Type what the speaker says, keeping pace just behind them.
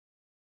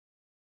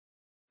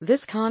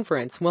This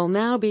conference will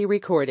now be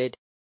recorded.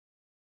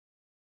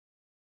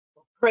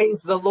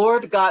 Praise the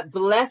Lord. God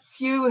bless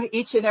you,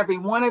 each and every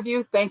one of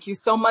you. Thank you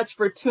so much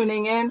for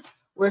tuning in.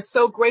 We're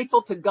so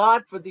grateful to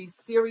God for these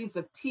series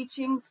of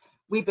teachings.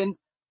 We've been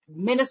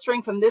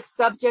ministering from this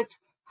subject,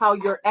 how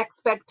your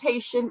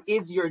expectation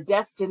is your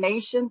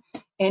destination,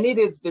 and it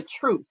is the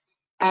truth.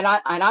 And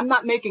I'm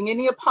not making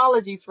any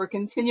apologies for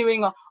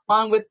continuing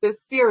on with this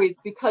series,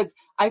 because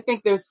I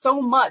think there's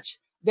so much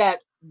that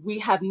we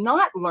have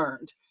not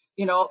learned,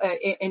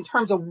 in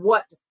terms of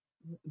what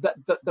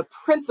the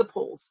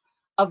principles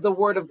of the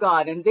Word of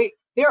God. And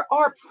there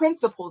are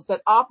principles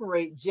that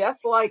operate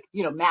just like,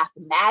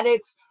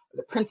 mathematics,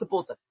 the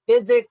principles of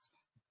physics,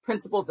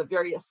 principles of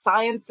various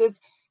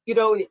sciences.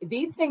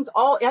 These things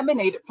all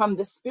emanated from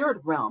the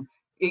spirit realm.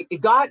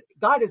 God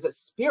is a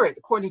spirit,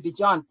 according to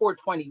John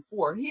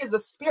 4:24. He is a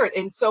spirit.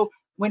 And so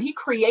when he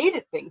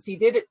created things,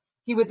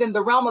 he was in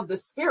the realm of the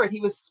spirit.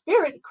 He was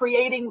spirit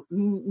creating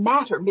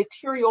matter,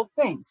 material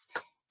things.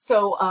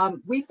 So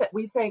we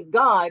thank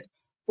God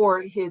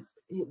for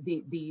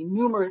the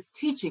numerous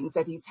teachings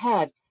that he's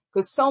had,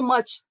 because so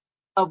much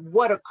of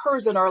what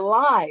occurs in our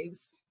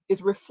lives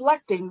is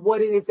reflecting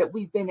what it is that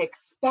we've been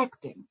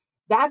expecting.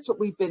 That's what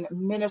we've been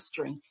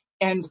ministering.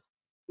 And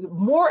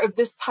more of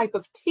this type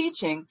of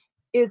teaching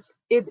is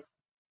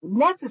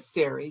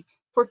necessary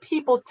for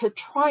people to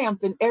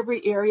triumph in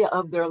every area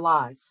of their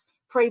lives.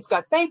 Praise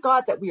God. Thank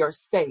God that we are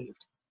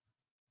saved.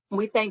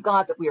 We thank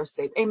God that we are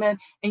saved. Amen.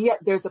 And yet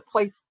there's a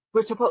place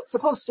we're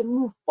supposed to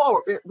move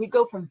forward. We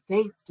go from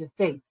faith to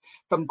faith,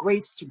 from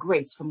grace to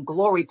grace, from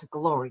glory to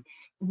glory.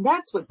 And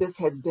that's what this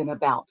has been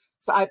about.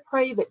 So I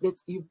pray that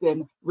you've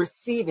been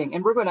receiving,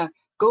 and we're going to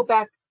go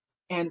back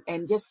and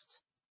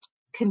just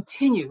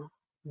continue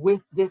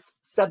with this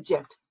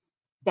subject,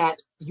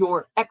 that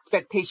your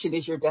expectation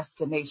is your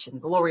destination.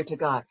 Glory to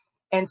God.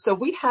 And so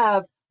we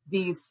have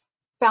these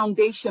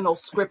foundational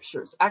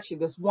scriptures. Actually,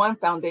 there's one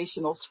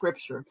foundational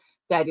scripture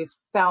that is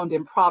found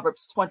in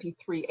Proverbs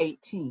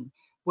 23:18,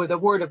 where the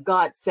word of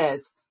God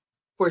says,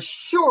 "For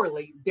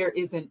surely there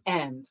is an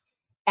end,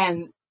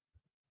 and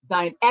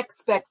thine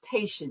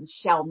expectation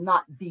shall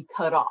not be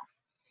cut off."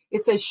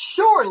 It says,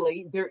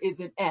 surely there is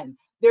an end.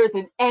 There's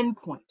an end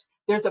point.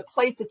 There's a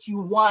place that you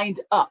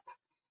wind up,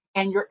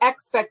 and your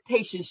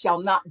expectation shall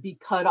not be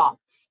cut off.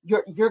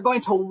 You're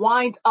going to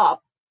wind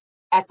up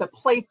at the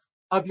place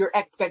of your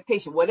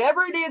expectation.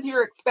 Whatever it is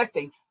you're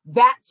expecting,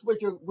 that's where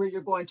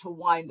you're going to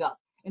wind up.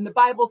 And the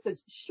Bible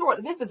says, sure,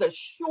 this is a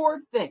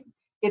sure thing.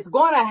 It's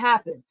going to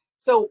happen.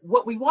 So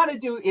what we want to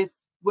do is,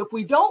 if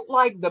we don't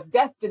like the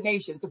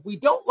destinations, if we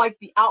don't like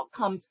the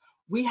outcomes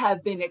we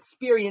have been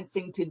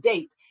experiencing to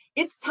date,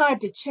 it's time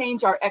to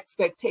change our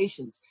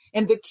expectations.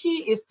 And the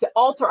key is to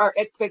alter our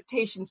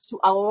expectations to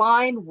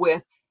align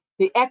with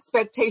the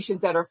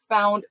expectations that are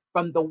found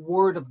from the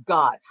Word of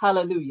God.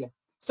 Hallelujah.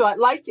 So I'd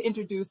like to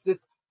introduce this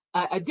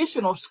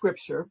additional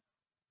scripture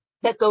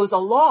that goes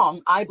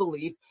along, I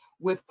believe,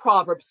 with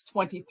Proverbs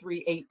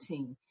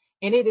 23:18.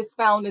 And it is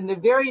found in the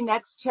very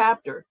next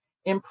chapter,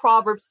 in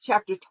Proverbs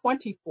chapter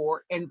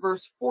 24 and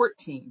verse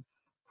 14.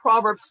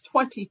 Proverbs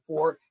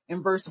 24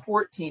 and verse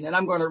 14. And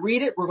I'm going to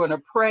read it. We're going to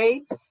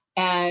pray,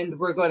 and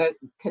we're going to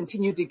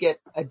continue to get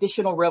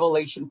additional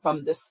revelation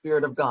from the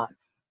Spirit of God.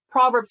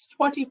 Proverbs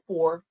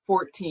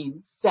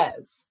 24:14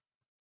 says,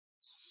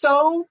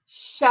 "So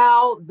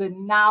shall the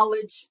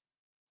knowledge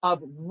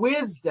of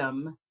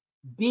wisdom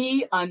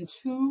be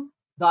unto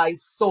thy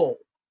soul.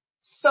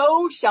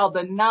 So shall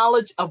the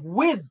knowledge of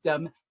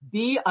wisdom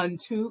be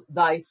unto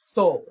thy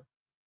soul.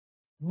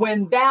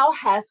 When thou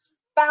hast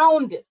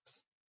found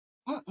it,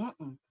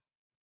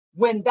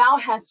 when thou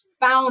hast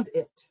found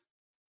it,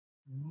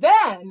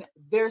 then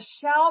there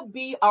shall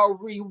be a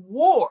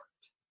reward.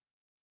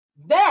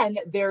 Then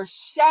there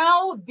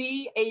shall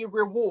be a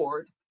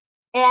reward,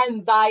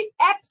 and thy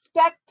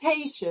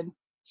expectation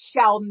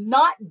shall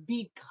not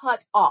be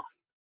cut off."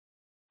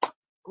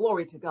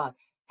 Glory to God.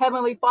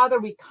 Heavenly Father,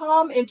 we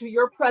come into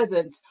your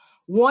presence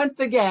once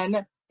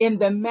again in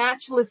the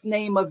matchless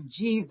name of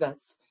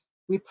Jesus.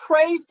 We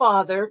pray,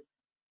 Father,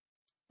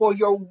 for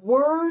your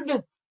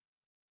word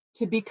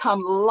to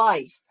become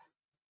life,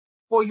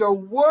 for your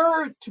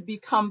word to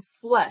become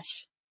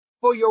flesh,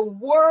 for your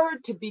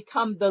word to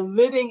become the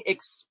living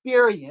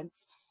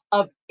experience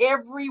of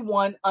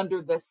everyone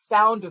under the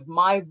sound of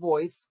my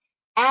voice,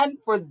 and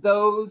for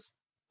those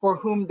for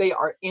whom they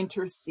are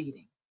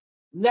interceding.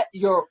 Let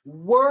your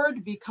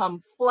word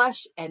become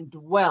flesh and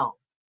dwell.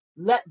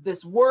 Let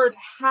this word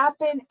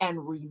happen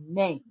and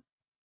remain.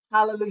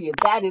 Hallelujah.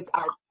 That is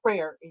our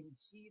prayer in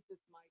Jesus'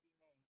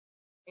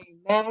 mighty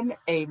name. Amen,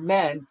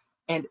 amen,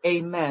 and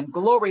amen.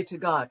 Glory to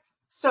God.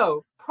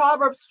 So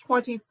Proverbs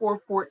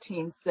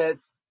 24:14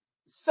 says,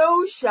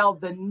 "So shall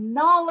the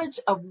knowledge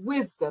of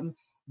wisdom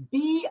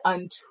be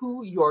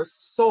unto your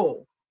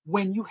soul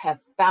when you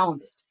have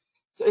found it."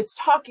 So it's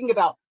talking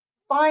about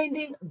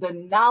finding the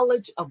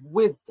knowledge of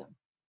wisdom.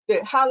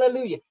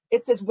 Hallelujah.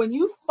 It says, when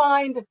you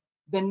find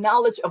the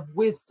knowledge of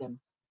wisdom,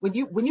 when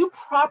you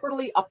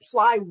properly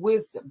apply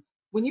wisdom,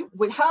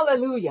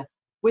 hallelujah,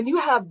 when you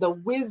have the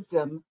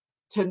wisdom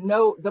to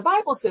know, the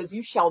Bible says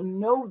you shall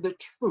know the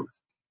truth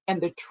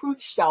and the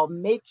truth shall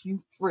make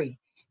you free.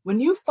 When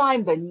you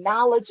find the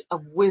knowledge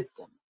of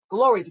wisdom,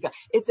 glory to God,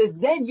 it says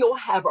then you'll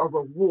have a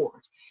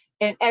reward.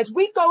 And as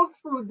we go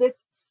through this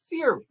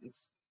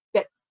series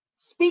that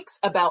speaks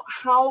about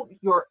how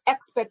your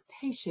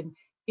expectation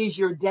is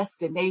your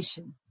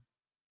destination,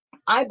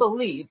 I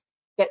believe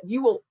that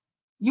you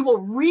will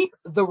reap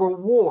the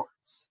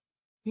rewards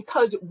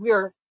because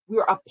we're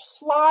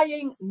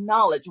applying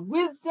knowledge.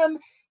 Wisdom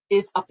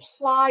is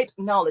applied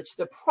knowledge,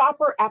 the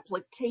proper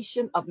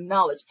application of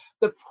knowledge,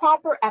 the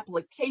proper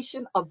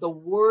application of the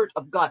word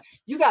of God.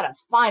 You got to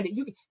find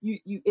it.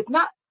 It's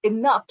not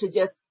enough to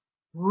just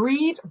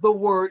read the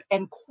word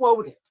and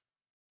quote it.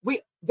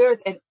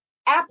 There's an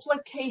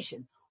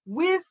application.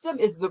 Wisdom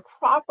is the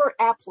proper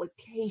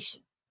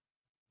application,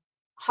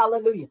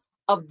 hallelujah,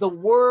 of the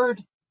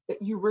word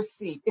that you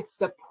receive. It's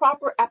the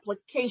proper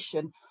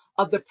application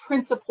of the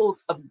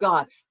principles of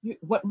God.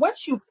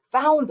 Once you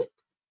found it,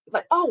 it's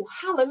like, oh,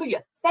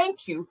 hallelujah,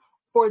 thank you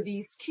for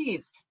these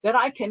keys that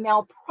I can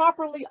now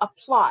properly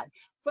apply.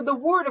 For the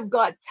word of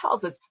God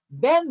tells us,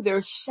 then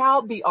there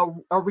shall be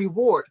a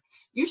reward.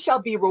 You shall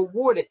be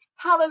rewarded,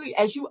 hallelujah,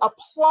 as you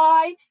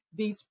apply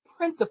these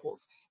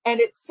principles. And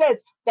it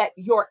says that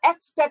your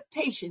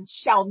expectation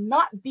shall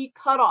not be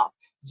cut off,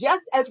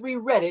 just as we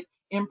read it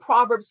in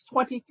Proverbs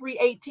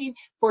 23:18,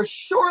 for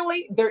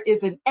surely there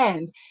is an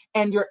end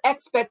and your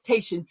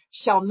expectation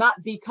shall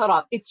not be cut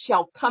off. It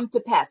shall come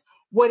to pass.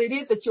 What it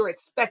is that you're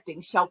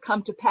expecting shall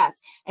come to pass.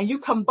 And you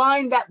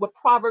combine that with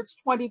Proverbs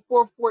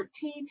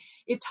 24:14,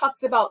 it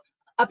talks about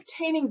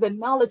obtaining the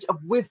knowledge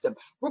of wisdom.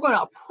 We're going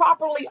to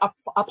properly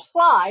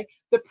apply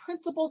the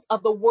principles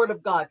of the word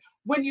of God.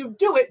 When you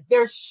do it,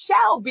 there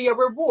shall be a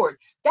reward.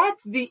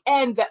 That's the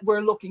end that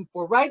we're looking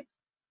for, right?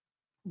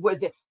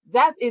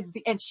 That is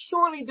the end.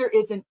 Surely there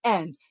is an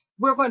end.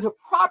 We're going to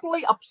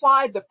properly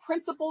apply the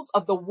principles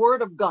of the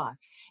word of God.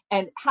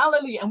 And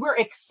hallelujah. And we're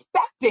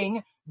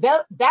expecting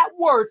that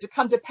word to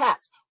come to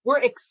pass.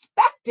 We're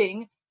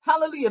expecting,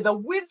 hallelujah, the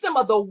wisdom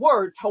of the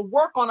word to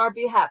work on our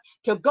behalf,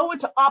 to go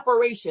into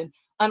operation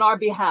on our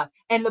behalf.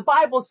 And the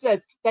Bible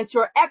says that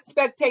your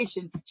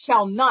expectation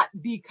shall not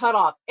be cut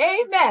off.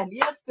 Amen.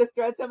 Yes,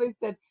 sister. As somebody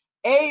said,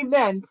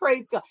 amen.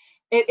 Praise God.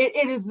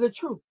 It is the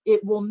truth.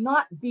 It will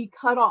not be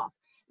cut off.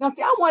 Now,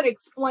 see, I want to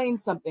explain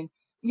something.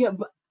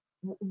 But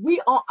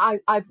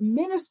I've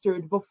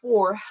ministered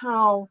before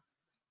how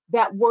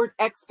that word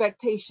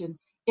expectation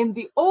in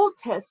the Old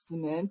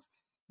Testament,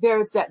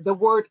 there's the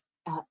word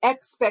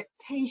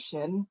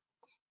expectation,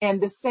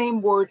 and the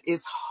same word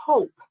is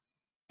hope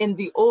in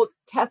the Old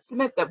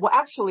Testament.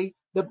 Actually,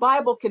 the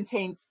Bible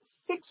contains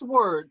 6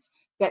 words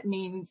that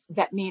mean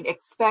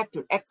expect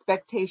or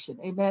expectation.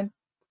 Amen.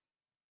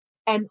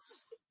 And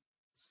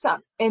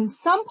in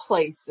some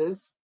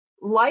places,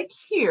 like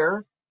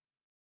here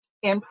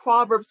in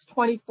Proverbs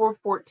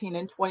 24:14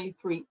 and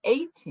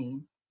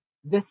 23:18,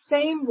 the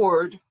same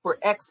word for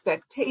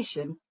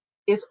expectation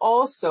is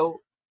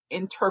also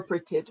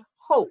interpreted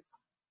hope.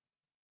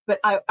 But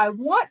I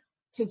want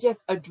to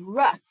just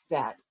address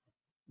that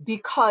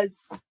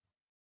because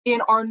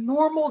in our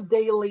normal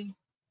daily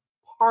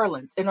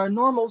parlance, in our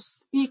normal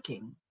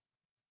speaking,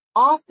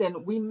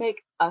 often we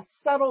make a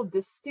subtle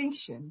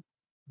distinction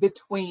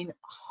between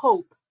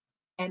hope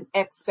and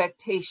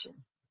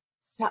expectation.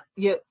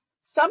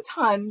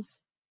 Sometimes,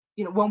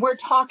 when we're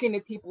talking to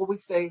people, we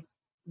say,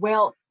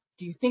 well,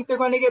 do you think they're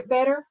going to get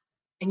better?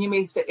 And you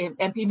may say,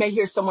 and you may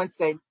hear someone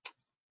say,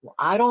 well,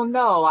 I don't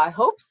know. I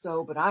hope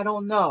so, but I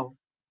don't know.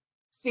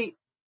 See,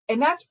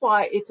 and that's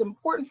why it's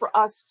important for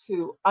us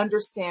to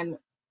understand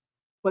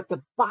what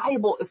the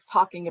Bible is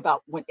talking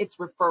about when it's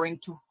referring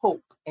to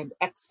hope and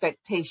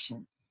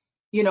expectation.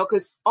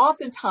 Because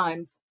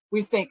oftentimes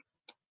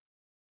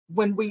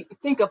when we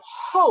think of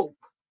hope,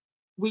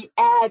 we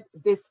add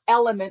this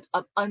element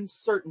of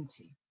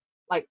uncertainty.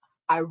 Like,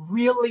 I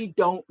really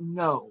don't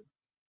know.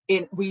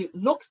 And we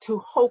look to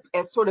hope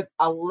as sort of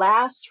a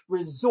last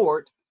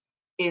resort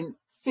in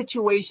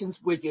situations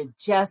where you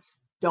just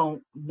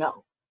don't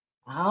know.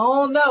 I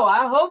don't know.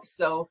 I hope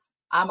so.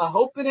 I'm a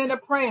hoping and a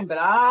praying, but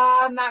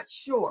I'm not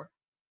sure.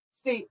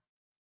 See,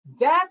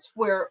 that's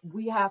where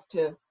we have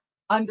to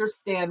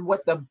understand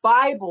what the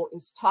Bible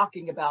is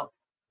talking about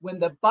when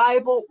the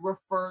Bible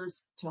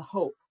refers to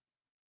hope.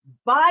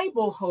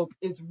 Bible hope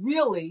is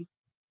really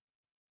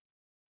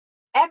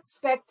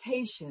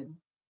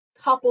expectation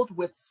coupled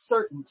with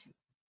certainty.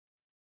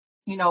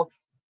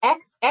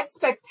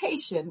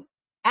 Expectation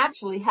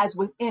actually has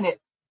within it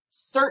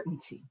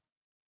certainty.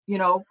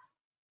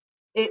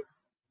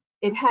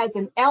 It has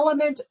an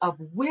element of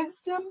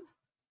wisdom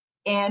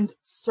and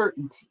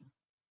certainty.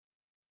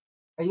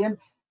 Again,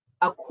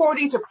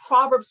 according to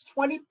Proverbs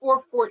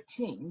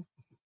 24:14,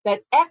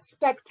 that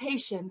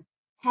expectation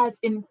has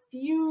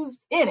infused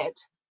in it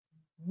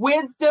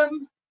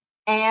wisdom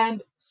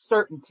and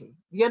certainty.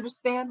 You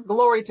understand?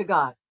 Glory to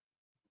God.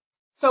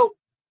 So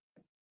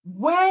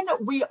when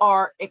we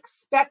are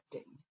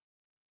expecting,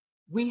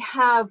 we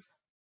have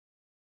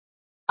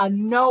a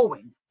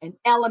knowing. an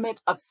element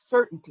of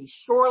certainty.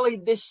 Surely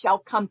this shall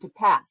come to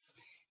pass.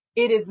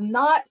 It is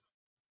not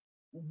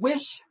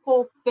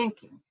wishful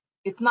thinking.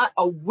 It's not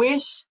a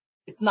wish.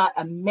 It's not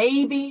a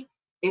maybe.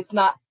 It's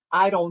not,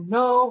 I don't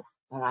know,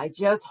 but I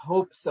just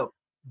hope so.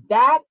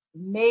 That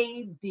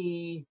may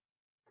be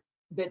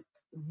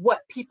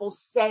what people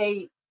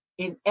say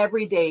in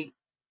everyday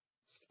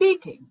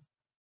speaking,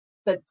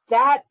 but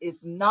that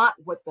is not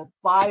what the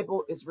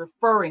Bible is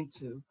referring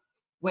to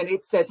when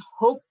it says,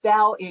 hope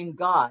thou in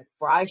God,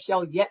 for I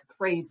shall yet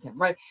praise him,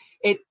 right?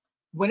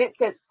 When it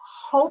says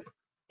hope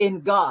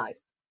in God,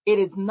 it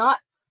is not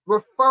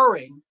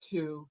referring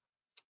to,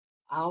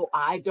 oh,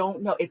 I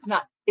don't know. It's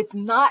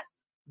not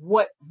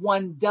what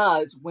one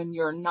does when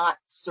you're not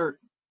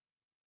certain.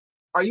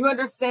 Are you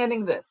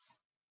understanding this?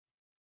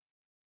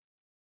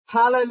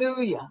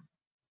 Hallelujah.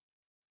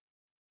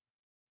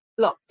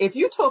 Look, if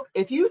you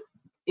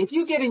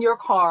get in your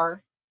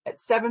car at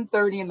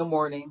 7:30 in the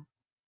morning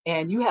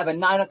and you have a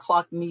 9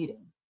 o'clock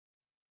meeting,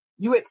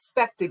 you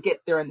expect to get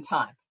there in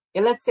time.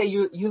 And let's say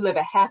you live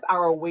a half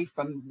hour away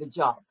from the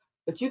job,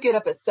 but you get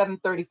up at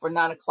 7:30 for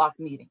 9 o'clock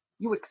meeting.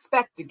 You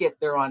expect to get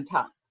there on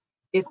time.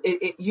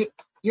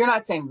 You're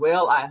not saying,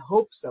 well, I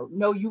hope so.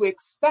 No, you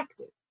expect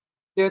it.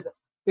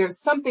 There's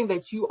something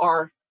that you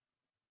are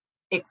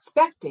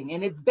expecting,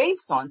 and it's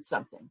based on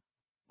something.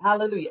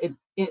 Hallelujah.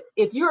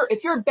 If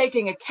you're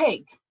baking a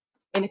cake,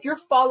 and if you're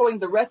following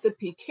the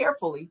recipe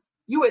carefully,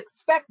 you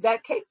expect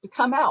that cake to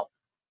come out.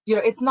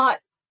 It's not,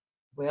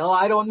 well,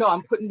 I don't know.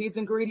 I'm putting these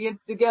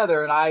ingredients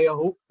together and I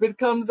hope it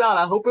comes out.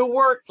 I hope it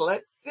works.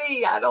 Let's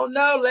see. I don't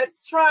know.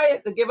 Let's try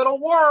it to give it a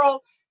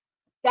whirl.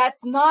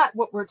 That's not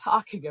what we're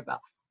talking about.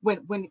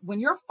 When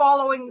you're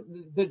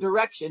following the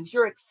directions,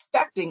 you're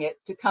expecting it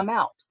to come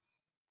out.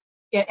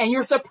 And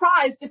you're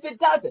surprised if it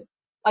doesn't.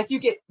 Like you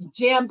get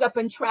jammed up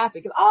in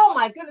traffic. Oh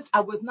my goodness, I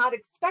was not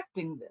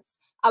expecting this.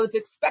 I was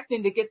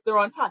expecting to get there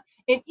on time.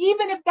 And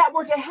even if that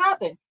were to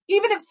happen,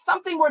 even if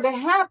something were to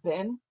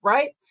happen,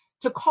 right,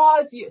 to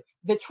cause you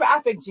the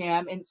traffic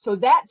jam, and so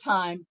that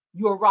time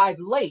you arrive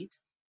late,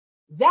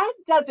 that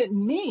doesn't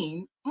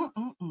mean,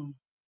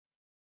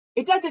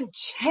 it doesn't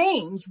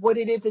change what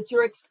it is that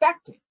you're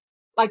expecting.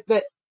 Like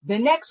the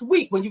next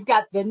week when you've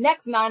got the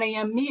next 9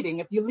 a.m. meeting,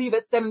 if you leave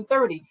at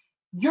 7:30,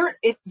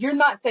 you're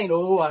not saying,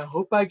 oh, I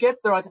hope I get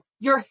there on time.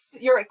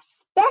 You're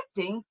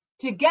expecting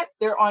to get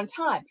there on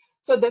time.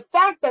 So the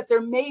fact that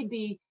there may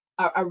be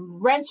a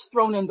wrench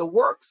thrown in the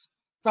works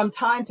from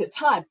time to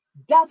time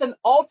doesn't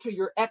alter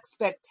your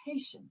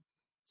expectation.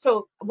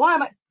 So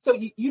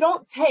you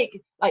don't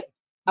take like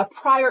a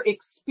prior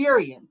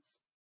experience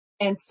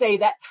and say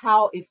that's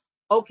how it's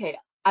okay.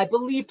 I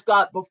believed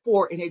God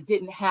before and it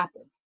didn't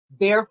happen.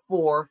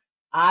 Therefore,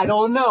 I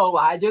don't know.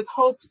 I just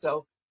hope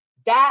so.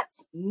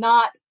 That's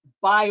not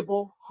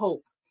Bible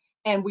hope.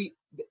 And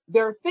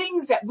there are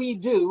things that we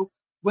do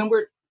when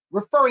we're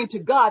referring to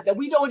God that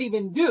we don't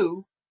even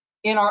do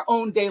in our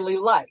own daily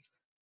life.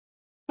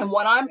 And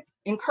what I'm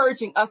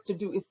encouraging us to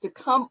do is to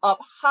come up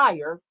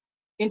higher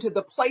into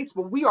the place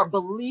where we are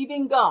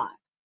believing God.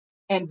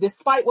 And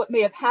despite what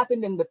may have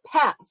happened in the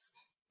past,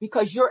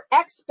 because your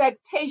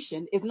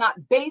expectation is not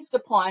based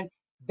upon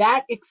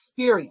that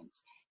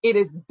experience. It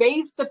is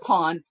based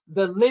upon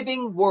the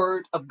living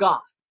word of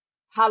God.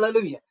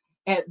 Hallelujah.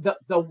 And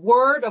the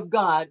word of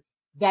God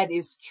that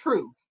is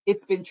true.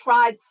 It's been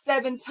tried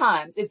 7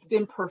 times. It's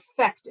been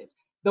perfected.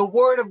 The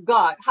word of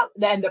God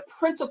and the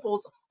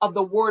principles of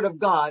the word of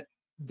God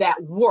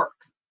that work.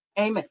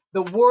 Amen.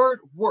 The word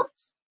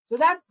works. So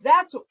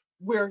that's what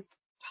we're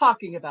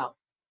talking about.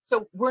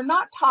 So we're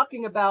not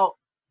talking about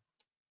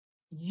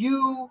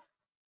you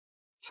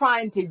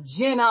trying to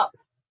gin up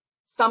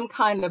some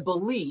kind of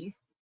belief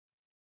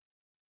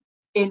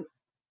in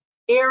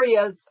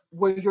areas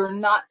where you're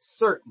not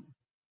certain.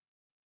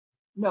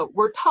 No,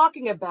 we're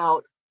talking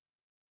about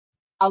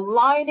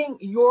aligning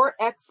your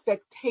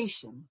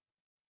expectation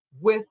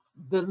with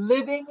the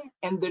living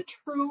and the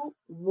true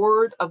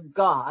word of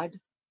God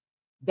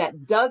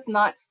that does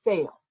not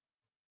fail,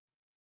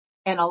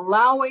 and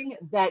allowing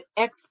that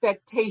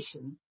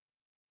expectation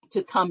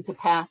to come to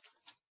pass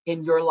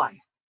in your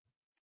life.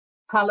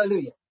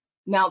 Hallelujah.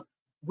 Now,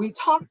 we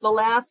talked the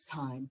last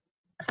time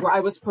where I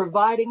was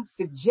providing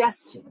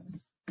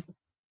suggestions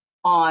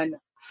on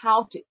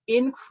how to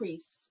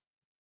increase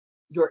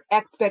your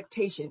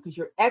expectation, because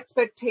your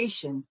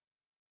expectation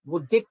will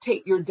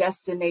dictate your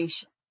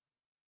destination.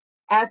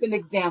 As an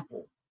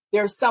example,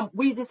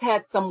 we just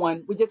had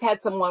someone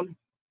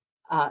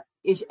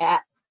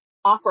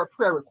offer a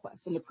prayer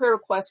request, and the prayer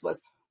request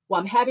was,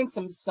 well, I'm having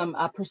some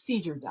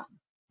procedure done,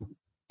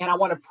 and I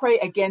want to pray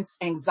against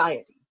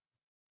anxiety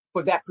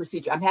for that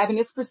procedure. I'm having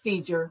this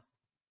procedure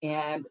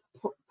and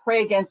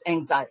pray against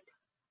anxiety.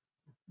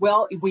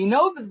 Well, we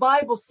know the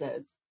Bible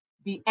says,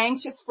 be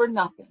anxious for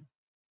nothing,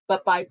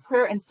 but by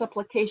prayer and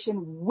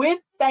supplication with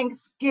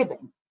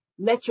thanksgiving,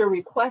 let your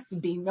requests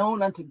be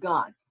known unto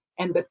God,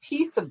 and the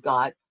peace of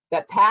God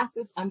that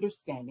passes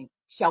understanding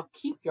shall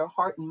keep your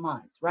heart and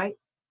minds, right?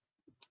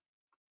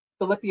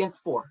 Philippians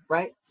 4,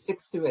 right?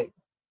 6-8.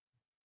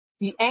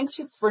 Be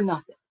anxious for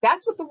nothing.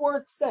 That's what the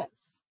word says.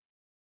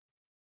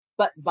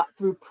 But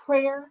through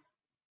prayer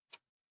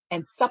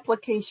and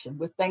supplication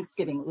with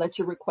thanksgiving, let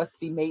your requests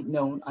be made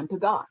known unto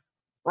God,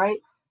 right?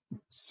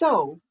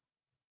 So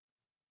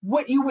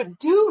what you would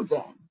do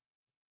then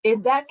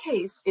in that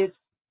case is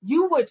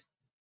you would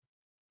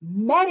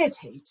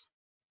meditate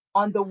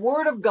on the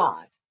word of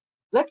God.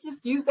 Let's just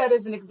use that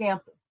as an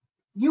example.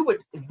 You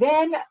would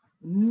then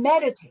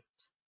meditate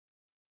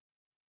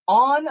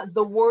on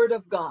the word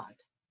of God,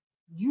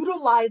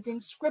 utilizing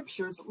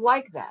scriptures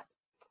like that.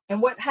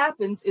 And what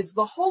happens is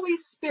the Holy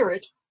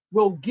Spirit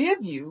will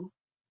give you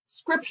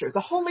scriptures. The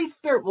Holy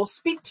Spirit will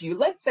speak to you.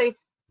 Let's say,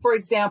 for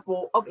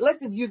example,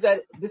 let's just use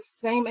this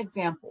same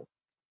example.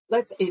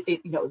 This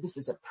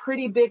is a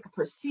pretty big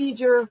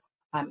procedure.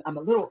 I'm a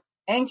little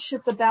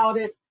anxious about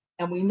it,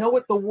 and we know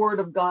what the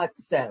Word of God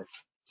says.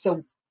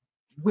 So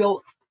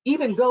we'll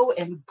even go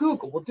and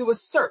Google. We'll do a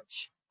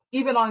search,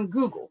 even on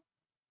Google,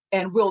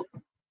 and we'll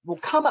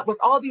come up with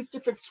all these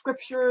different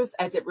scriptures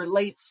as it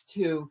relates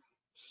to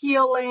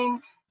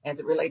healing, as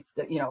it relates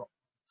to,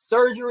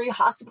 surgery,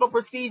 hospital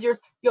procedures.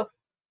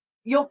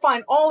 You'll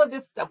find all of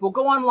this stuff. We'll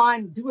go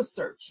online, do a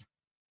search,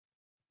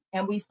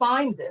 and we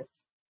find this.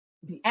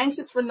 Be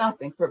anxious for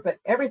nothing, but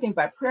everything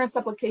by prayer and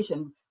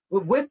supplication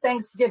with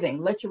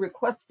thanksgiving. Let your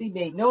requests be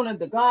made known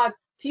unto God.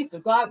 Peace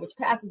of God, which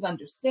passes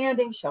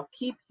understanding, shall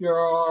keep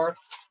your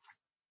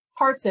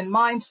hearts and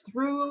minds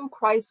through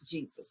Christ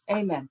Jesus.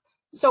 Amen.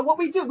 So what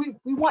we do,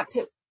 we want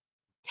to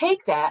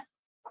take that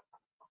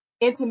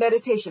into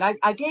meditation.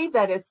 I gave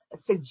that as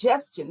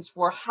suggestions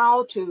for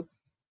how to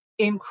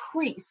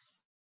increase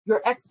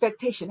your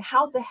expectation,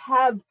 how to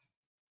have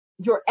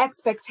your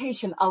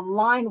expectation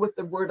align with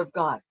the word of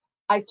God.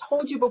 I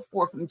told you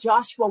before from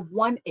Joshua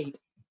 1:8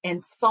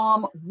 and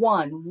Psalm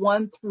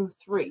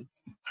 1:1-3,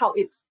 how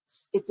it's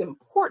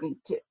important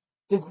to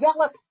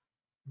develop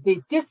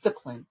the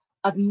discipline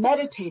of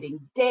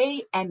meditating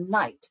day and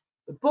night,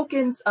 the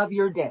bookends of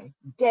your day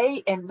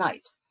and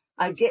night.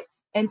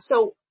 And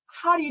so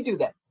how do you do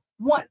that?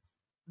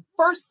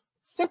 First,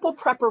 simple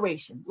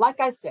preparation. Like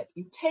I said,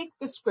 you take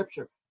the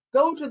scripture,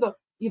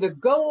 either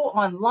go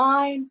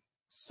online,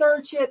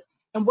 search it,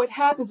 and what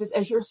happens is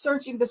as you're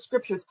searching the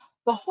scriptures,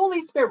 the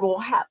Holy Spirit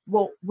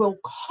will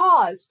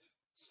cause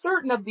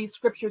certain of these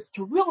scriptures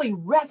to really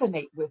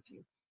resonate with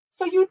you.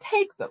 So you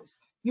take those,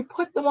 you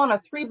put them on a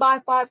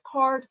 3x5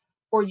 card,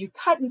 or you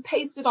cut and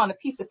paste it on a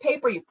piece of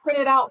paper, you print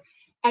it out,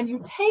 and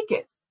you take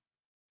it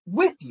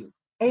with you.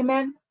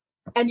 Amen.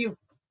 And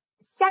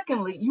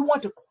secondly, you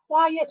want to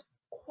quiet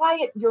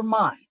your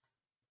mind.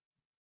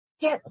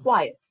 Get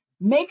quiet.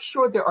 Make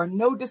sure there are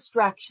no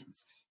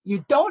distractions.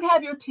 You don't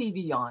have your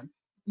TV on.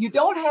 You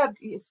don't have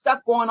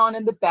stuff going on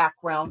in the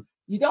background.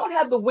 You don't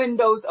have the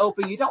windows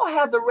open. You don't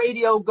have the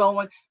radio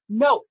going.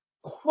 No,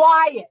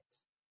 quiet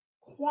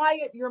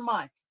your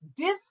mind.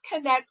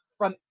 Disconnect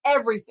from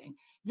everything.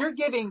 You're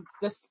giving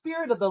the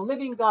Spirit of the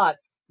living God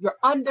your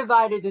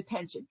undivided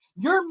attention.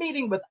 You're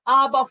meeting with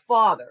Abba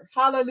Father.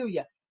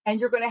 Hallelujah. And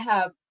you're going to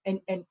have,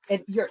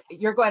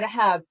 you're going to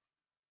have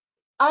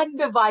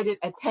undivided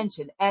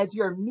attention as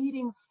you're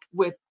meeting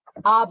with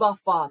Abba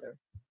Father.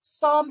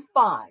 Psalm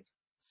 5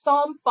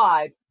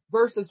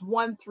 verses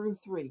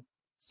 1-3.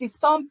 See,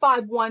 Psalm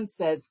 5:1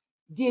 says,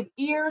 give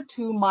ear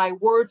to my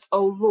words,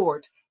 O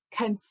Lord.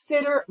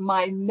 Consider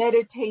my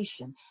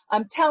meditation.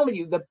 I'm telling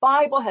you, the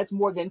Bible has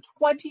more than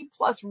 20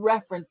 plus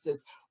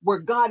references where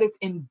God is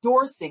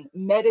endorsing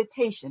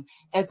meditation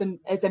as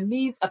a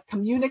means of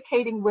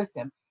communicating with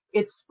him.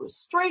 It's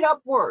straight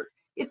up word.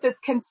 It says,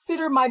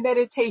 consider my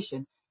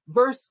meditation.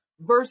 Verse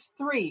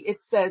 3,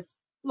 it says,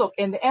 look,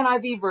 in the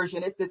NIV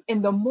version, it says,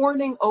 in the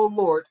morning, O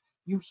Lord,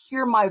 you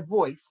hear my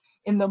voice.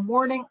 In the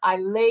morning, I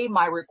lay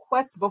my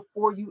requests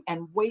before you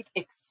and wait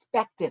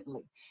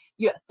expectantly.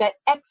 That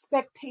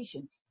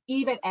expectation,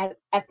 even at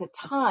the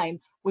time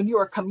when you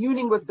are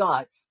communing with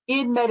God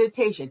in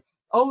meditation.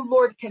 Oh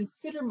Lord,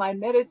 consider my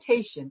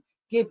meditation.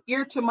 Give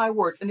ear to my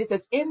words. And it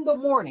says, in the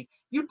morning,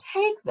 you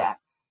take that.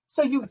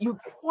 So you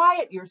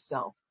quiet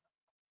yourself.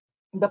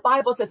 The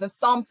Bible says in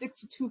Psalm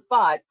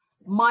 62:5,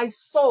 my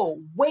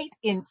soul, wait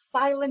in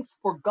silence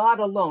for God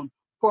alone,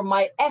 for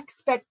my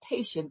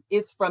expectation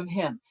is from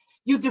him.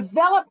 You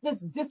develop this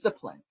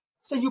discipline.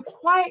 So you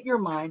quiet your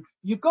mind,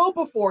 you go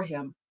before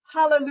him.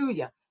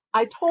 Hallelujah.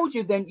 I told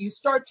you then you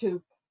start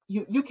to,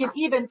 you can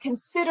even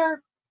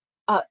consider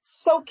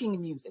soaking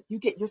music. You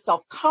get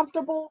yourself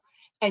comfortable,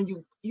 and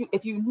you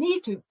if you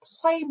need to,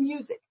 play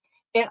music.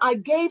 And I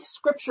gave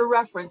scripture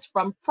reference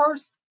from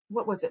First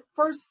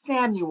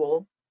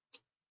Samuel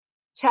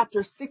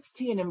chapter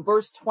 16 and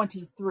verse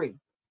 23.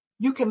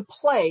 You can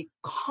play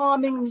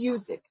calming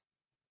music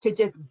to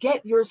just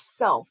get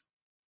yourself,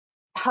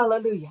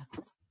 hallelujah,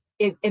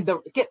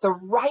 get the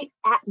right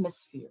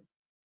atmosphere.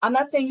 I'm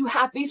not saying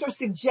these are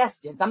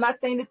suggestions. I'm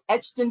not saying it's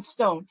etched in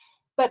stone,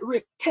 but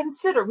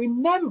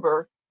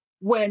remember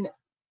when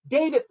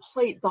David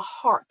played the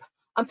harp.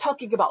 I'm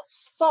talking about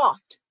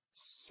soft,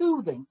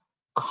 soothing,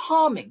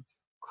 calming,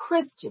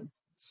 Christian,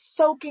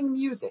 soaking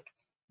music.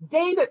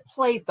 David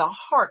played the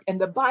harp, and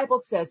the Bible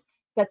says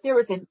that there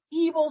is an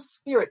evil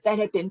spirit that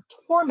had been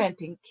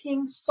tormenting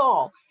King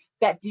Saul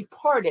that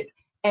departed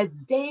as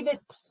David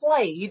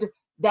played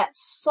that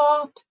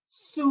soft,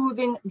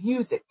 soothing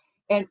music.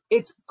 And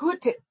it's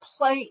good to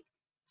play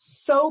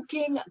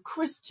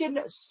Christian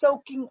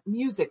soaking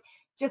music,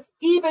 just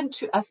even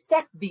to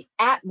affect the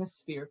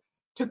atmosphere,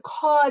 to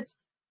cause,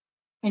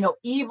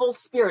 evil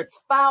spirits,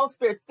 foul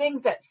spirits,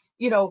 things that,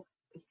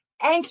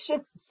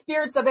 anxious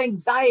spirits of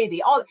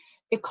anxiety,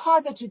 it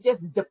causes it to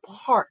just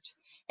depart.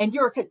 And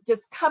you're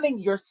just coming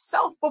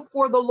yourself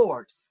before the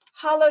Lord.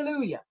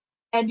 Hallelujah.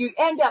 And you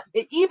end up,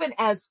 even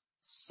as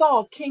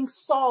King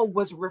Saul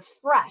was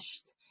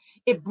refreshed,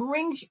 it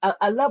brings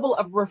a level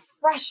of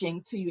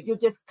refreshing to you. You're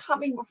just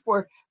coming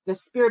before the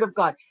Spirit of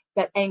God.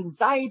 That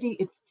anxiety,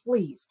 it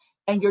flees.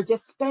 And you're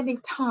just spending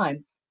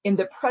time in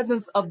the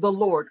presence of the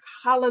Lord.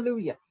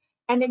 Hallelujah.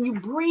 And then you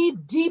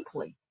breathe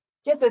deeply,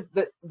 just as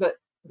the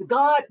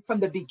God from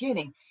the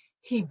beginning,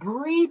 he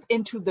breathed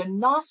into the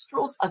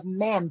nostrils of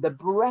man the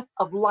breath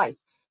of life.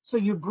 So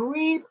you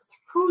breathe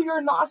through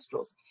your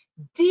nostrils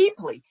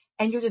deeply,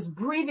 and you're just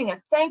breathing.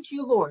 And thank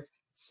you, Lord.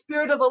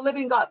 Spirit of the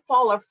living God,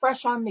 fall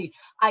afresh on me.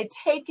 I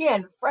take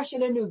in fresh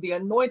and anew the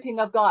anointing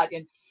of God.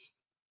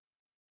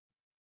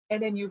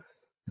 And then you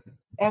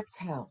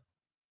exhale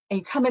and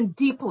you come in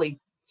deeply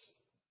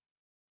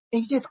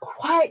and you just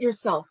quiet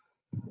yourself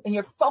and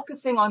you're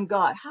focusing on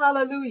God.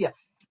 Hallelujah.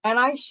 And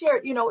I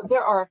shared,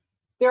 there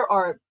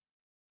are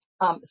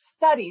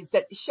studies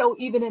that show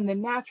even in the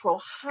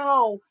natural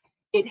how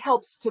it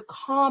helps to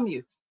calm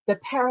you. The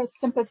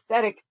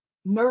parasympathetic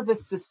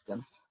nervous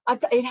system.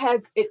 It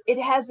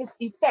has this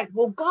effect.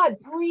 Well, God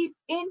breathed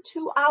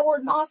into our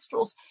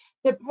nostrils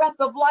the breath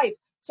of life.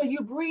 So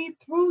you breathe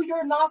through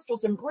your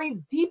nostrils and breathe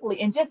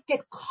deeply and just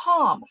get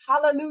calm.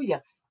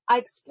 Hallelujah. I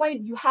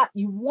explained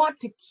you want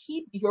to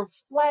keep your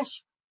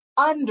flesh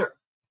under.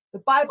 The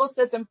Bible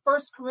says in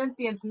 1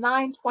 Corinthians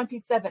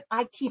 9:27,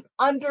 I keep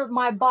under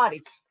my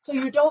body. So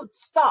you don't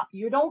stop.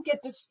 You don't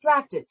get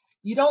distracted.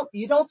 You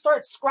don't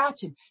start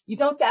scratching. You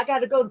don't say, I got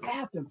to go to the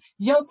bathroom.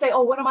 You don't say,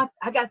 oh,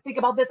 I got to think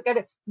about this.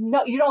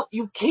 No, you don't.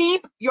 You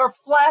keep your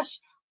flesh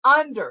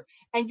under,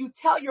 and you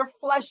tell your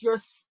flesh, your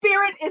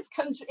spirit is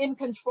in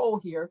control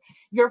here.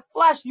 Your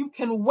flesh, you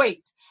can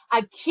wait.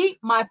 I keep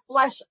my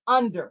flesh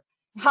under.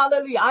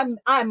 Hallelujah.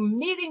 I'm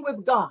meeting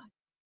with God.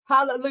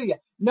 Hallelujah.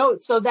 No,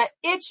 so that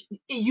itch,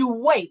 you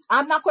wait.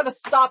 I'm not going to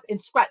stop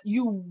and scratch.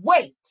 You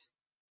wait.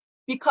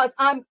 Because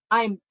I'm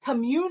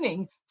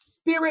communing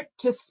spirit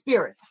to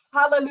spirit.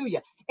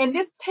 Hallelujah. And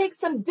this takes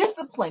some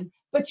discipline,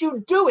 but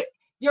you do it.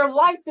 Your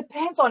life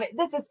depends on it.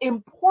 This is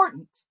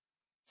important.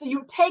 So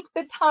you take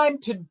the time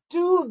to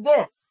do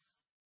this.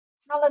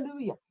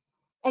 Hallelujah.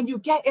 And you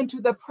get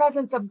into the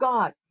presence of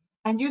God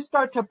and you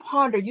start to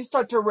ponder, you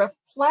start to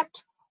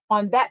reflect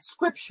on that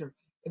scripture.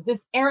 If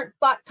this errant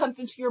thought comes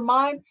into your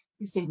mind,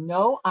 you say,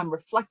 no, I'm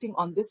reflecting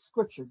on this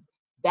scripture.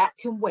 That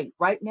can wait.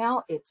 Right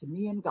now, it's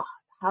me and God.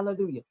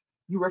 Hallelujah.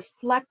 You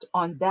reflect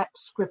on that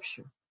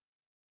scripture.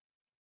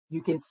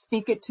 You can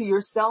speak it to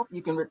yourself.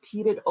 You can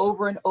repeat it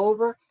over and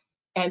over.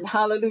 And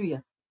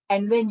hallelujah.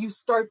 And then you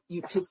start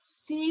to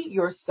see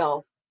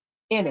yourself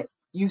in it.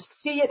 You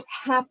see it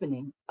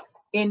happening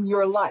in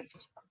your life.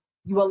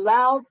 You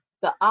allow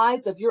the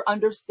eyes of your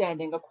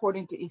understanding,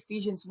 according to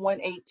Ephesians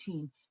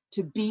 1:18,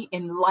 to be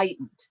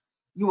enlightened.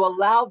 You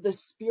allow the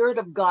Spirit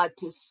of God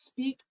to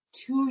speak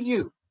to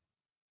you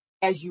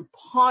as you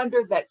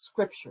ponder that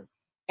scripture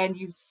and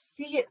you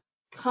see it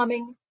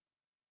coming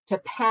to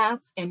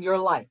pass in your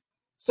life.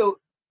 So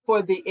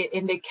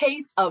in the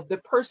case of the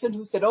person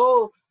who said,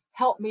 oh,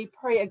 help me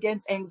pray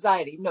against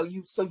anxiety. No,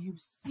 you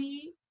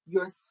see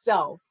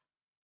yourself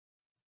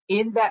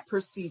in that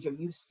procedure.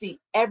 You see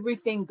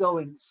everything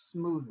going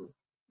smoothly.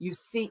 You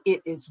see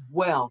it is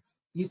well.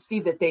 You see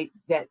that they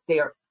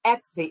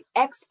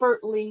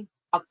expertly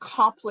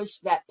accomplish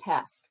that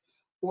task,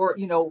 or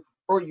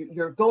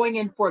you're going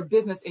in for a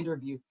business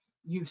interview.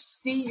 You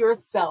see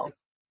yourself.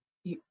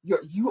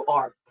 You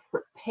are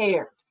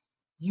prepared.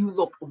 You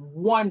look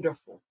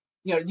wonderful.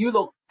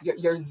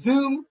 Your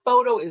Zoom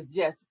photo is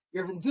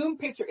your Zoom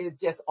picture is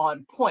just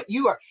on point.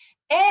 You're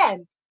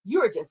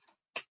just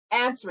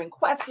answering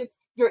questions.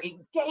 You're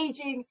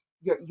engaging.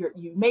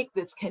 You make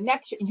this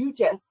connection. You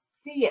just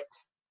see it.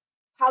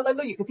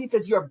 Hallelujah. Because he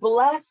says you're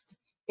blessed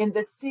in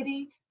the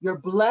city. You're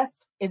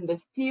blessed in the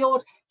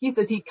field. He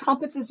says he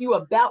compasses you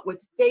about with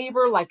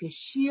favor like a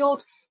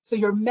shield. So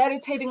you're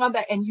meditating on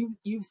that and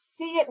you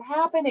see it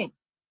happening.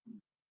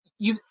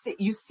 You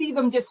see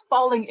them just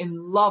falling in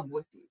love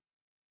with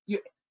you.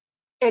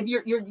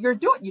 You're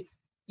doing,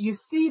 you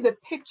see the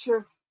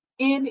picture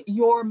in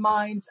your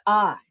mind's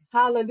eye.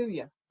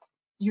 Hallelujah.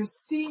 You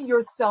see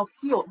yourself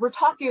healed. We're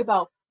talking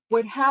about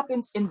what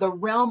happens in the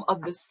realm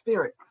of the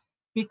spirit,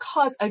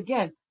 because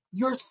again,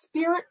 your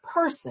spirit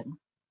person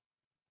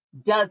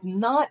does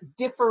not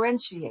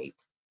differentiate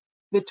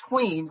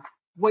between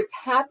what's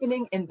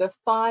happening in the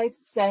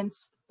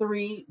 5-sense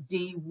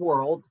 3D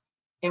world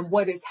and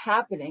what is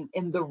happening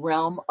in the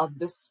realm of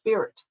the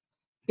spirit.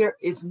 There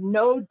is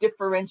no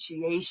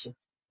differentiation.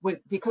 When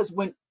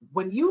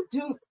you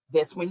do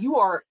this, when you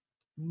are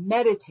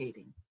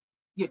meditating,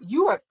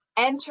 you are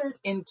entered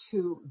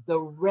into the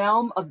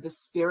realm of the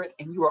spirit,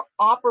 and you are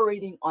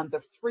operating on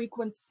the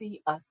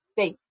frequency of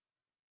faith.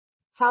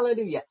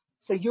 Hallelujah.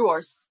 So you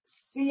are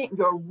seeing,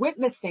 you're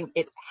witnessing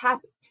it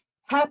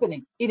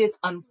happening. It is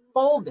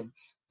unfolding,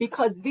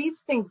 because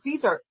these things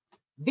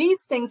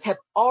have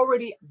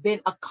already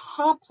been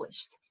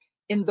accomplished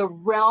in the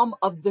realm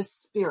of the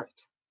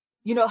spirit.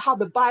 You know how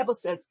the Bible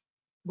says,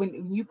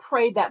 when you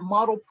pray that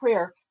model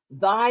prayer,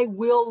 thy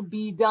will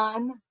be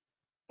done,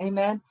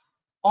 amen,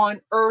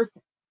 on earth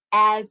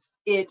as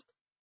it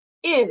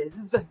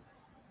is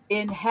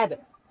in heaven.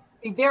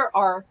 See, there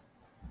are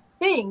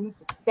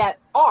things that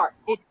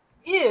it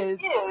is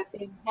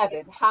in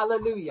heaven.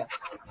 Hallelujah.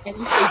 And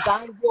you say,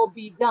 thy will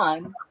be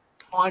done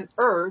on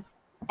earth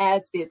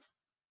as it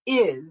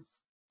is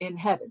in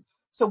heaven.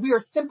 So we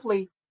are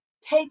simply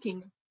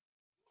taking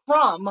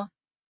from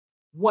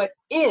what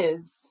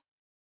is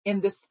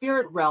in the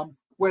spirit realm,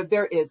 where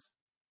there is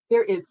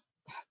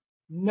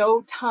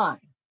no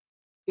time.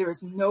 There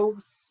is no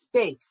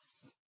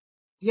space.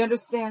 Do you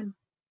understand?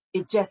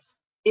 It just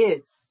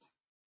is.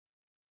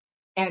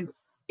 And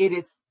it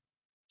is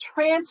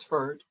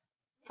transferred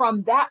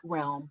from that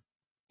realm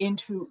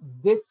into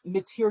this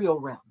material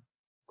realm.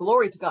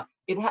 Glory to God.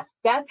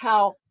 That's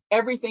how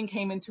everything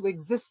came into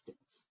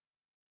existence.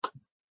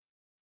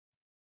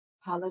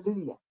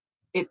 Hallelujah.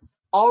 It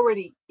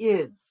already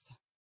is.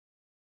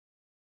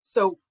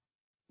 So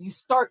you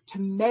start to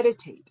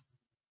meditate,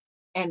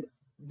 and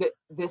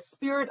the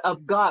Spirit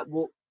of God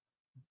will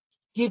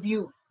give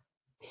you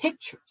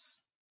pictures.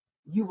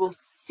 You will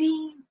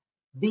see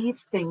these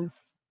things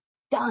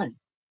done.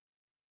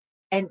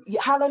 And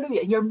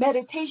hallelujah. Your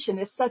meditation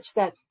is such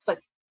that it's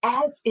like,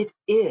 as it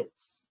is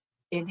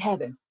in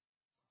heaven,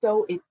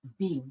 so it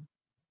be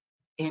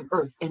in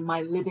earth, in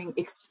my living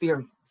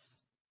experience.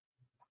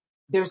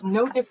 There's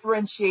no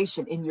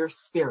differentiation in your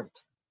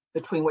spirit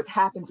between what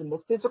happens in the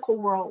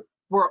physical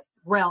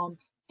realm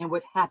and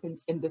what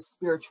happens in the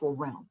spiritual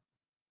realm.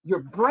 Your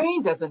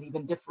brain doesn't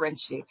even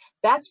differentiate.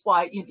 That's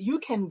why you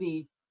can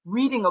be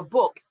reading a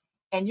book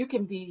and you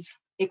can be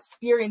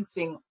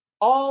experiencing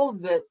all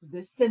the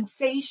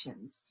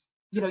sensations.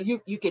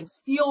 You can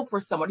feel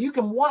for someone. You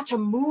can watch a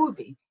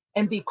movie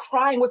and be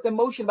crying with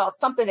emotion about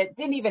something that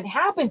didn't even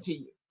happen to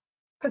you,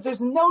 because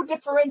there's no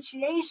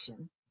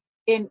differentiation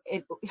in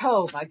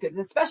oh my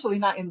goodness, especially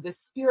not in the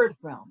spirit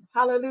realm.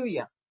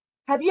 Hallelujah.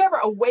 Have you ever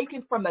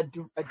awakened from a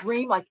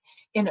dream, like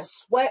in a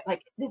sweat,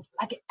 like it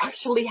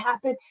actually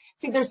happened?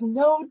 See, there's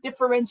no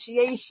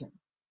differentiation.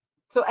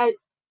 So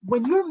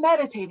when you're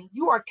meditating,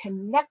 you are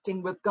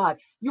connecting with God.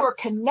 You are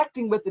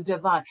connecting with the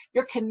divine.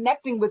 You're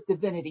connecting with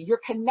divinity. You're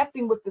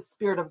connecting with the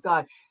Spirit of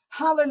God.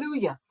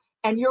 Hallelujah.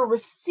 And you're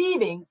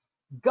receiving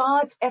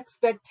God's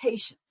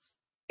expectations.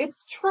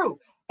 It's true.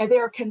 And they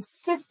are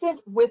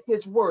consistent with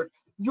His word.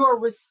 You're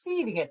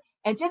receiving it.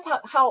 And just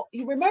how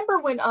you remember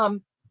when,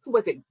 who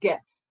was it?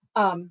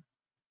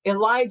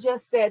 Elijah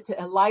said to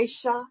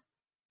Elisha,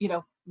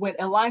 when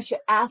Elisha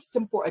asked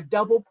him for a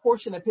double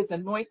portion of his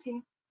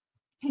anointing,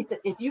 he said,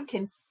 if you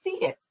can see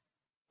it,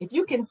 if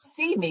you can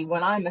see me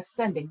when I'm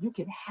ascending, you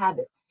can have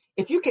it.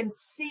 If you can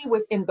see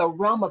within the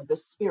realm of the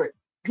spirit,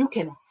 you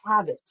can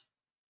have it.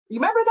 You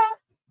remember that?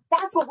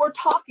 That's what we're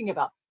talking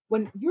about.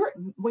 When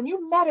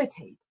you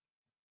meditate,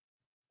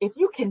 if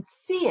you can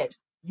see it,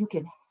 you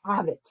can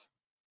have it.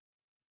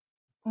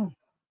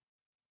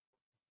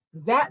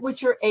 That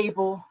which you're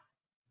able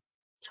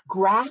to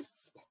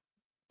grasp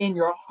in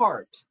your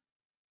heart,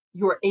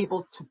 you're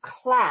able to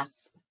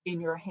clasp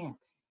in your hand.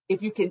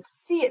 If you can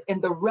see it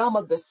in the realm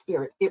of the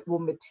spirit, it will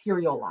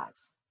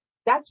materialize.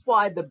 That's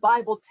why the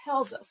Bible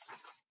tells us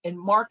in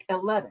Mark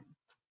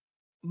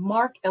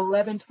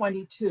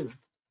 11:22,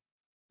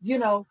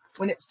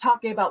 when it's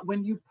talking about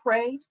when you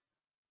pray,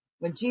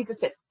 when Jesus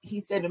said,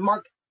 he said in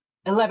Mark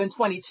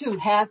 11:22,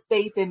 have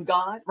faith in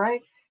God,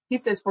 right? He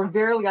says, for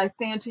verily I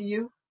say unto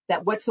you,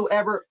 that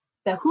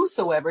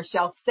whosoever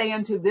shall say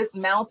unto this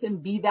mountain,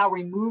 be thou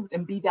removed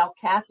and be thou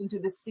cast into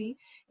the sea,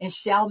 and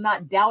shall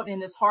not doubt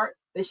in his heart,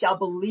 but shall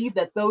believe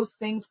that those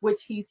things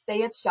which he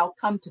saith shall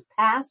come to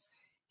pass,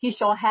 he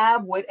shall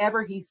have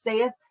whatever he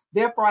saith.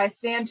 Therefore I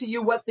say unto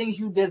you, what things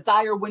you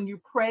desire when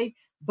you pray,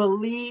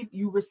 believe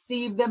you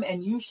receive them,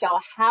 and you shall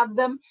have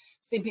them.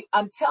 See,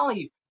 I'm telling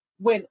you,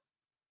 when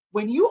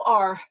you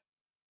are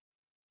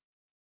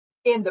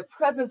in the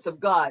presence of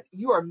God,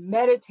 you are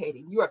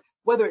meditating.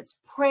 Whether it's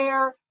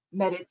prayer,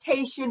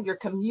 meditation, you're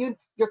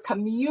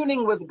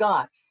communing with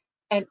God.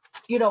 And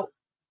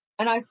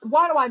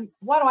why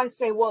do I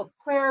say, well,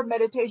 prayer,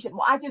 meditation?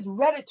 Well, I just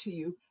read it to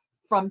you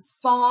from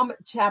Psalm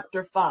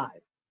chapter 5.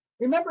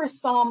 Remember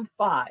Psalm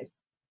 5?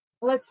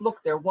 Let's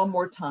look there one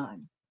more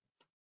time.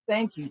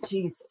 Thank you,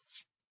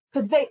 Jesus.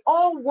 Because they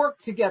all work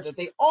together.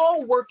 They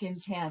all work in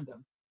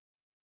tandem.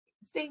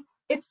 See,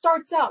 it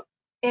starts out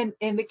in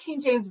the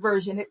King James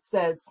Version. It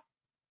says,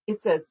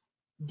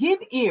 give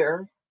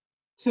ear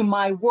to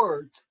my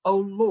words, O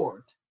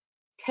Lord.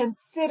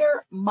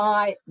 Consider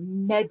my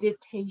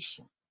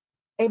meditation.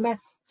 Amen.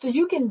 So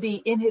you can be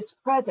in his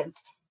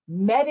presence,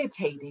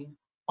 meditating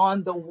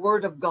on the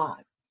word of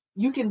God.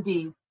 You can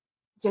be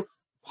just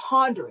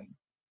pondering,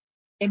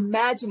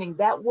 imagining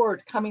that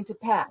word coming to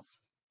pass,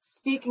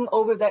 speaking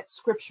over that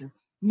scripture,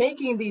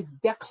 making these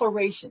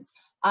declarations.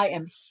 I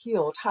am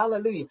healed.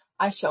 Hallelujah.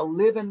 I shall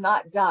live and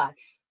not die.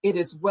 It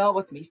is well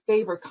with me.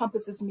 Favor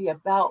compasses me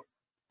about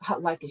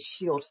like a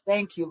shield.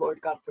 Thank you,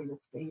 Lord God, for your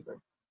favor.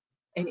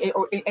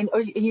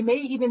 Or you may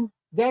even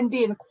then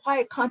be in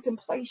quiet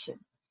contemplation.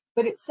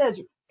 But it says,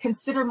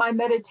 consider my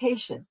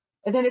meditation.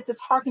 And then it says,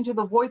 hearken to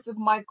the voice of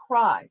my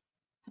cry.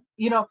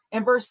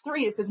 In verse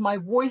 3, it says, my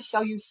voice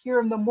shall you hear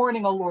in the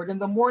morning, O Lord. In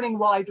the morning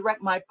will I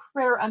direct my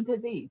prayer unto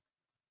thee.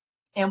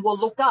 And we'll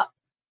look up.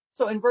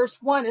 So in verse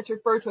 1, it's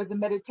referred to as a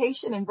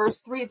meditation. In verse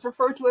 3, it's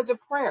referred to as a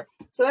prayer.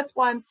 So that's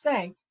why I'm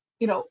saying,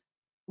 the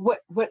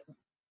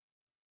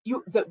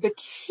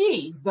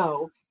key,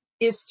 though,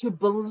 is to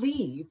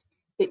believe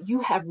that you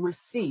have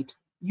received.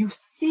 You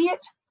see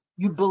it,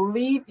 you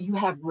believe you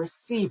have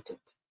received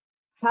it.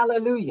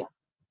 Hallelujah.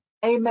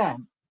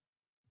 Amen.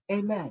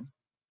 Amen.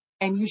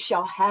 And you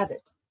shall have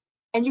it.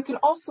 And you can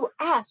also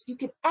ask. You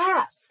can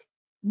ask.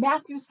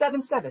 Matthew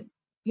 7:7.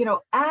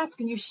 Ask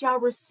and you shall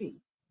receive.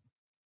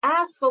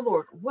 Ask the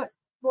Lord, what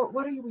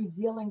are you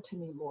revealing to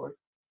me, Lord?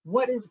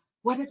 What is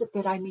it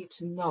that I need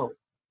to know?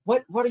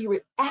 What are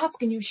you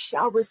ask and you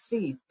shall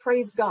receive?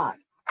 Praise God.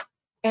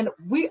 And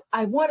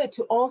I wanted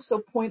to also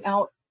point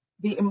out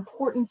the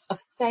importance of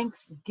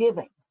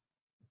thanksgiving.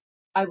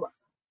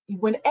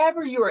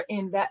 Whenever you are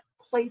in that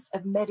place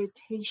of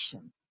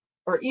meditation,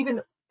 or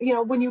even,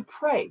 when you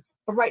pray,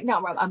 but right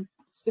now I'm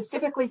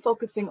specifically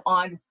focusing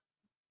on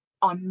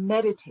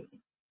meditating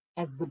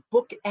as the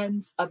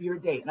bookends of your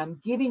day. And I'm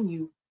giving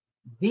you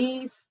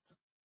these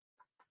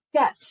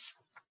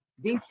steps,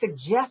 these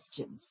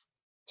suggestions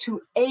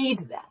to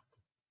aid that.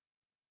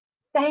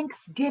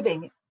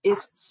 Thanksgiving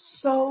is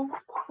so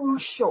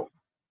crucial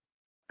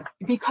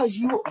because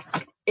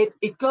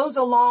it goes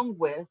along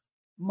with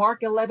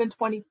Mark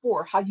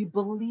 11:24, how you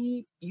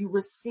believe you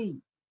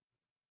receive.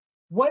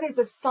 What is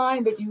a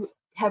sign that you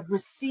have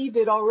received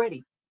it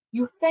already?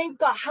 You thank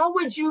God. How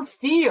would you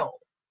feel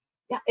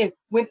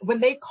when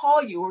they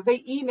call you or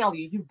they email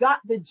you, you got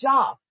the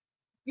job?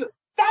 You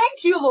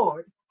thank you,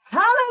 Lord.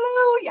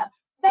 Hallelujah.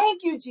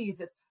 Thank you,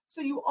 Jesus.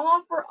 So you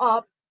offer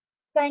up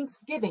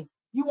thanksgiving.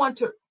 You want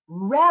to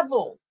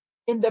revel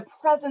in the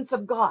presence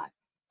of God.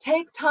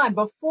 Take time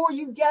before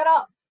you get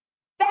up.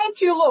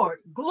 Thank you, Lord.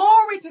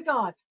 Glory to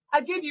God.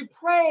 I give you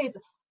praise.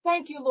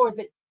 Thank you, Lord,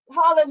 that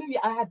hallelujah.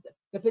 I have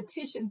the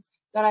petitions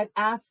that I've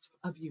asked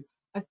of you.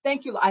 I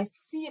thank you. I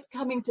see it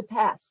coming to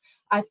pass.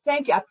 I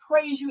thank you. I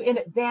praise you in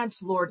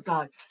advance, Lord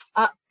God.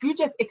 You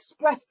just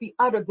express the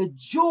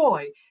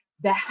joy,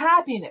 the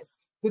happiness,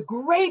 the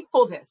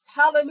gratefulness.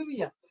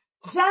 Hallelujah.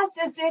 Just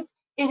as if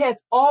it has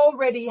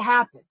already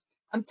happened.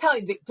 I'm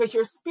telling you, because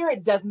your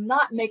spirit does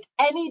not make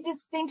any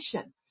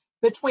distinction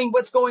between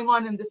what's going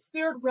on in the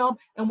spirit realm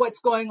and what's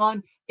going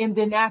on in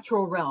the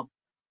natural realm.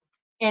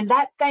 And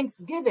that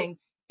thanksgiving,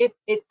 it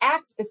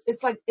acts,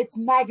 it's like it's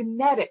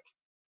magnetic.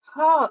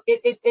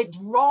 It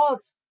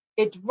draws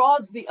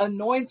the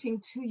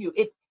anointing to you.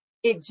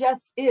 It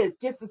just is,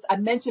 just as I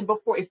mentioned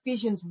before,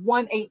 Ephesians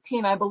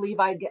 1:18, I believe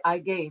I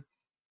gave,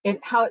 and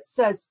how it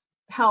says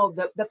how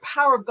the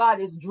power of God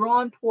is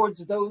drawn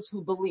towards those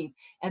who believe.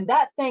 And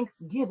that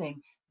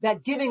thanksgiving,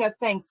 that giving of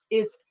thanks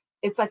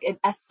it's like an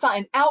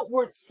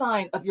outward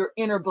sign of your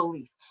inner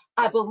belief.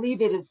 I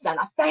believe it is done.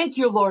 I thank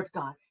you, Lord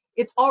God.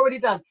 It's already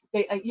done.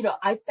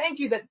 I thank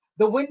you that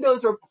the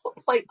windows are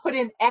put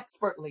in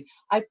expertly.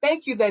 I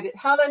thank you that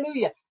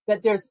hallelujah,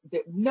 that there's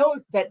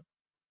no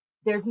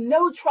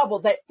trouble,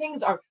 that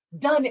things are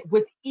done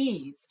with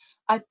ease.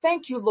 I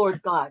thank you,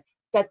 Lord God,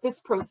 that this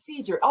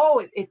procedure,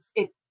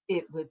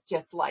 it was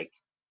just like,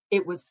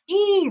 it was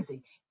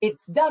easy.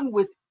 It's done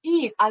with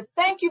ease. I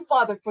thank you,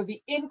 Father, for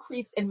the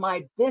increase in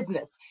my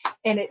business.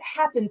 And it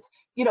happens,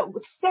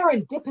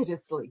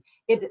 serendipitously,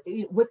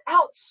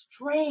 without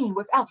strain,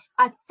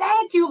 I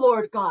thank you,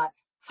 Lord God.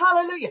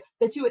 Hallelujah,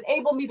 that you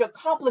enable me to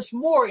accomplish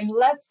more in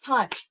less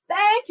time.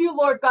 Thank you,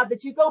 Lord God,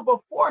 that you go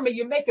before me.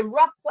 You're making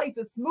rough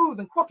places smooth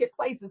and crooked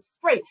places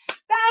straight.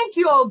 Thank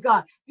you, oh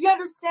God. Do you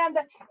understand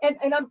that?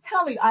 And I'm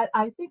telling you,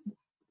 I think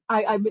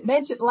I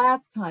mentioned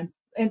last time,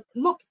 and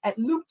look at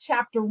Luke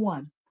chapter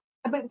 1.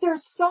 But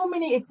there's so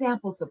many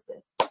examples of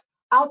this.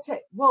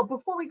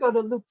 Before we go to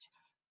Luke,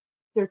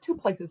 there are two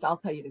places I'll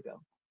tell you to go.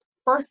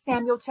 1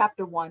 Samuel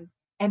chapter 1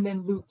 and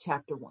then Luke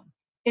chapter 1.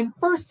 In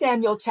 1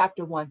 Samuel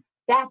chapter 1,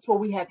 that's where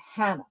we have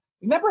Hannah.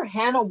 Remember,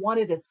 Hannah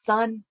wanted a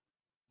son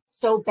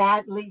so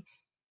badly,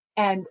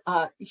 and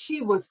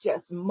she was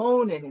just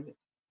moaning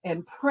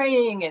and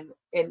praying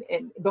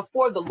and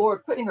before the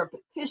Lord, putting her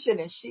petition,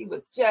 and she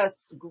was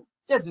just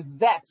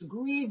vexed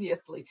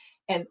grievously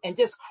and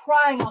just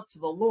crying out to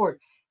the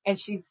Lord. And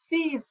she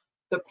sees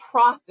the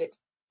prophet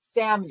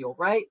Samuel,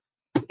 right?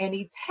 And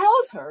he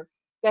tells her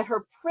that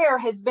her prayer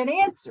has been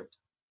answered.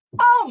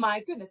 Oh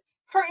my goodness.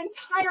 Her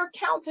entire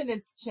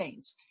countenance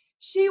changed.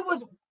 She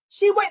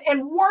went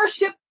and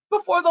worshiped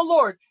before the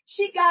Lord.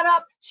 She got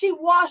up, she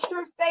washed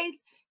her face.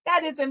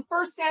 That is in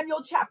 1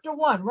 Samuel chapter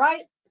 1,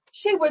 right?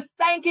 She was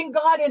thanking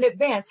God in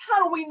advance.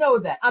 How do we know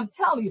that? I'm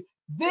telling you,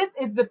 this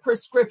is the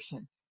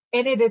prescription.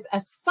 And it is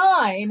a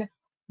sign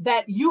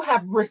that you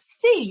have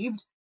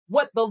received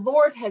what the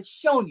Lord has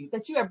shown you,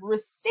 that you have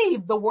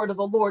received the word of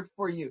the Lord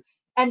for you.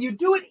 And you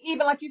do it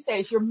even like you say,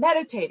 as you're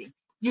meditating.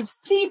 You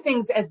see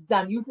things as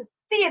done. You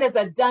see it as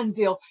a done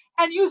deal.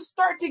 And you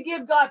start to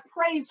give God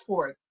praise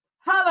for it.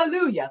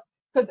 Hallelujah.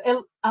 Because,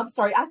 I'm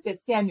sorry, I said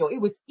Samuel.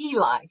 It was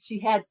Eli. She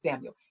had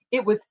Samuel.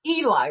 It was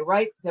Eli,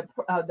 right?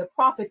 The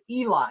prophet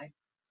Eli.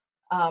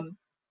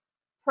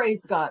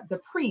 Praise God. The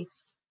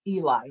priest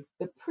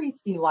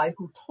Eli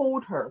who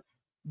told her,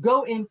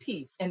 go in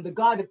peace, and the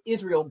God of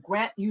Israel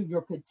grant you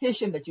your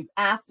petition that you've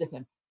asked of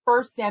him.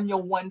 1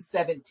 Samuel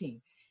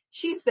 1:17.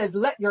 She says,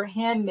 let your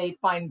handmaid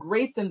find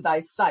grace in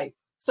thy sight.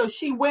 So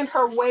she went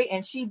her way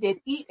and she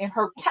did eat, and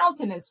her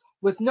countenance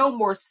was no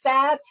more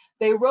sad.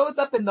 They rose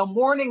up in the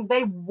morning.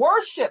 They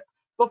worshiped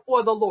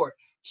before the Lord.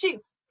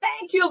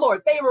 Thank you,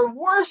 Lord. They were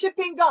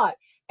worshiping God.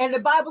 And the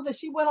Bible says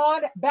she went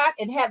on back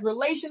and had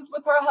relations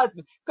with her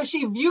husband because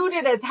she viewed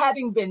it as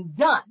having been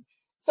done.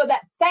 So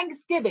that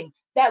thanksgiving,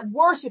 that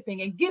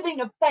worshiping and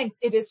giving of thanks,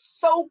 it is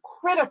so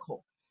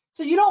critical.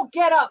 So you don't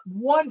get up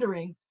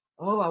wondering,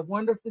 oh, I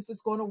wonder if this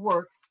is going to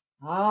work.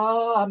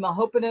 Oh, I'm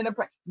hoping and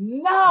praying.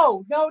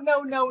 No.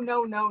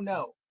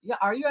 Yeah,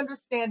 are you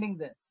understanding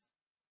this?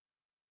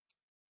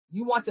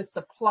 You want to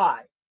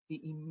supply the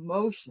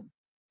emotion,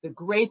 the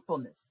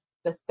gratefulness,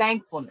 the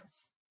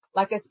thankfulness.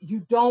 Like I said, you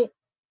don't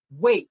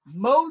wait.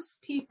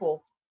 Most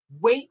people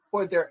wait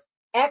for their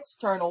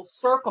external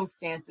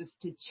circumstances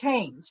to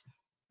change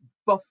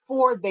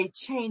before they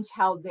change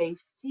how they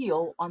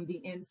feel on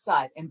the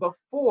inside and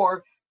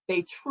before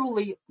they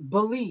truly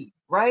believe,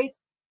 right?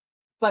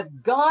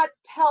 But God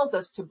tells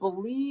us to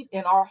believe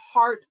in our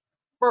heart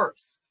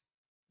first.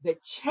 The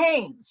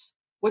change,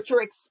 what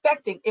you're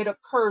expecting, it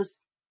occurs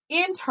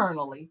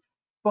internally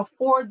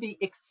before the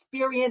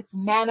experience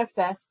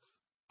manifests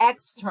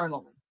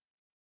externally.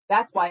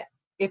 That's why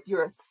if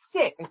you're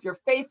sick, if you're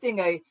facing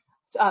a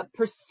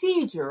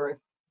procedure,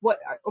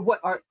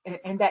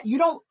 and that you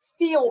don't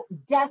feel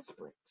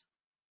desperate.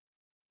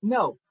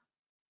 No.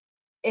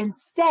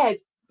 Instead,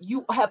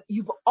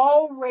 you've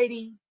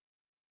already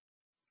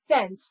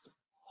sensed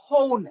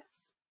wholeness.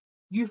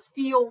 You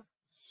feel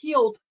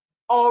healed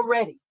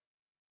already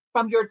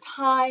from your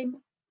time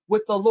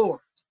with the Lord.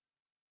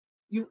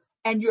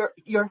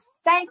 You're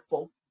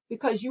thankful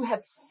because you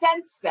have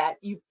sensed that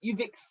you've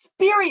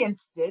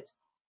experienced it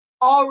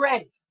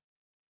already.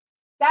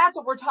 That's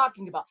what we're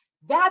talking about.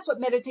 That's what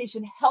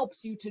meditation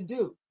helps you to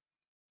do.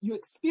 You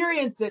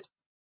experience it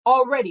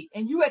already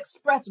and you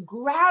express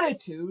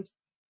gratitude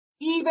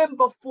even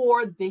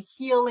before the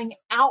healing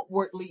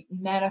outwardly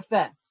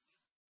manifests.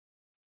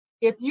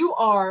 If you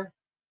are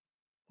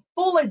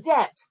full of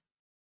debt,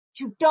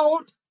 you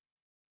don't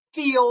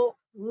feel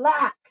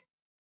lack.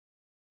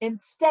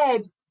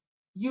 Instead,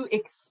 you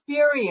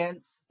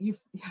experience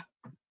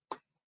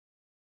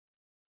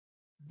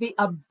the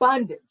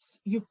abundance.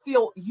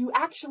 You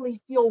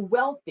actually feel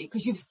wealthy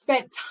because you've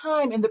spent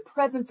time in the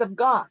presence of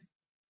God,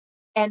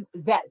 and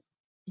that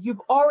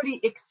you've already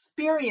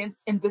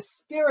experienced in the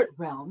spirit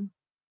realm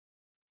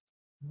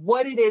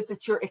what it is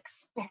that you're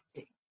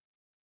expecting.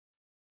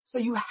 So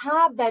you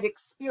have that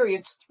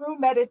experience through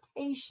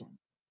meditation.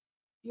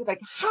 You're like,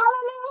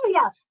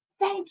 hallelujah.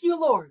 Thank you,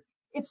 Lord.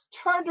 It's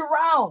turned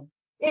around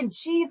in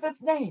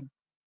Jesus' name.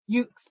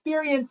 You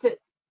experience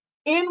it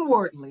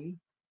inwardly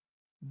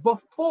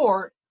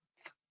before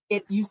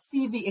you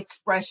see the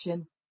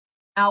expression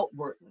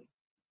outwardly.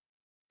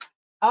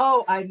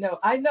 Oh, I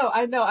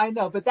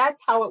know. But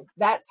that's how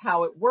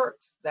it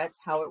works. That's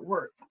how it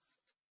works.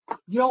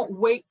 You don't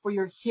wait for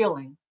your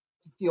healing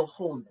to feel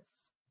wholeness.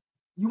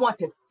 You want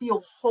to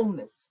feel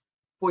wholeness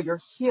for your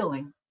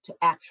healing to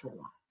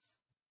actualize.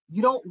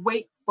 You don't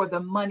wait for the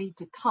money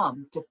to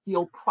come to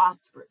feel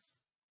prosperous.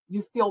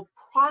 You feel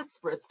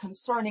prosperous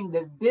concerning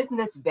the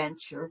business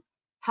venture,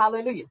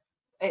 hallelujah,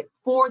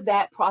 for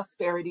that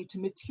prosperity to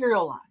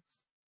materialize.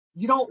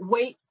 You don't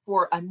wait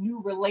for a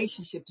new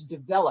relationship to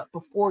develop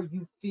before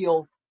you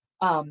feel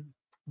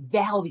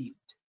valued.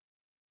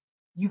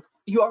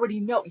 You already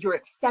know you're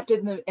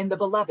accepted in the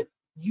beloved.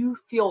 You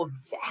feel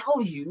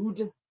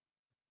valued,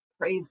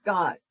 praise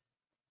God.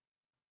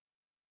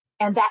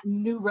 And that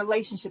new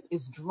relationship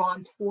is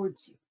drawn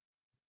towards you.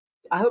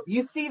 I hope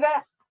you see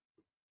that.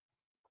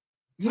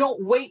 You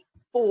don't wait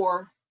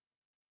for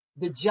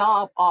the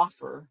job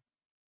offer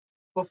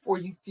before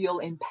you feel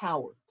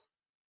empowered.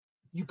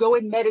 You go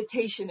in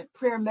meditation,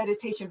 prayer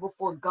meditation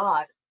before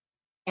God,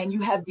 and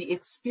you have the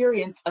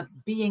experience of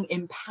being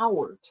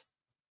empowered,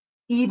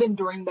 even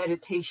during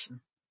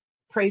meditation.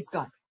 Praise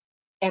God.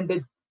 And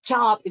the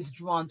job is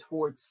drawn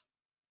towards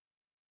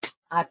you.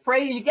 I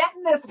pray you're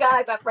getting this,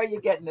 guys. I pray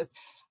you're getting this.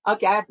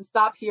 Okay, I have to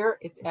stop here.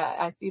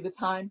 I see the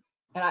time,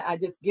 and I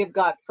just give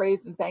God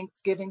praise and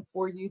thanksgiving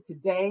for you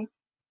today.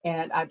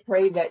 And I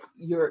pray that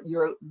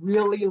you're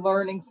really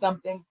learning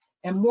something.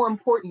 And more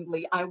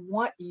importantly, I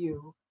want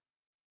you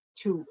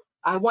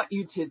I want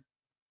you to,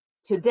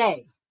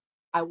 today,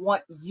 I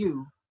want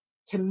you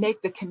to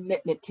make the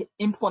commitment to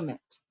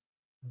implement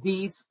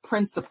these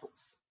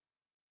principles.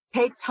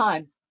 Take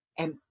time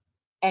and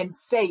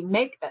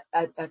make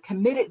a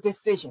committed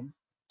decision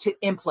to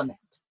implement.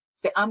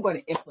 Say, I'm going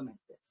to implement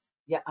this.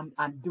 Yeah,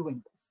 I'm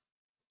doing this.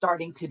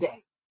 Starting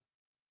today.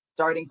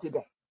 Starting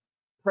today.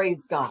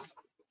 Praise God.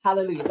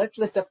 Hallelujah. Let's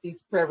lift up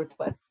these prayer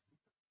requests.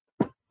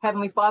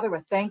 Heavenly Father,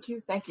 I thank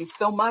you. Thank you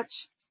so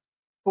much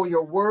for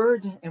your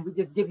word. And we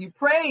just give you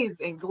praise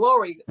and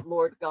glory,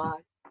 Lord God.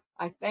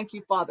 I thank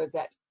you, Father,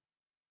 that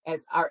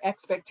as our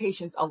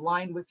expectations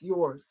align with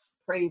yours,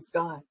 praise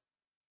God,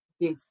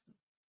 these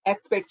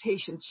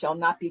expectations shall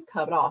not be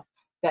cut off,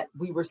 that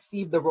we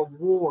receive the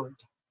reward.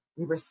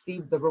 We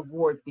receive the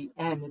reward, the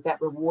end,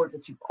 that reward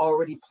that you've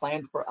already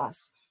planned for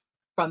us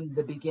from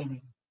the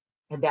beginning.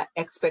 And that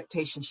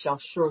expectation shall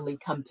surely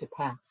come to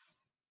pass.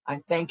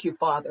 I thank you,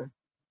 Father.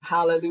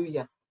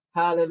 Hallelujah.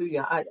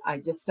 Hallelujah. I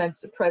just sense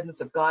the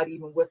presence of God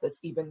even with us,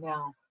 even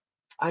now.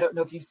 I don't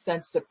know if you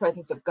sense the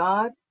presence of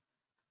God.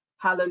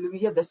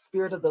 Hallelujah. The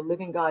Spirit of the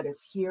living God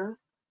is here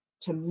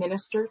to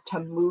minister, to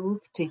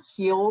move, to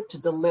heal, to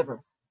deliver.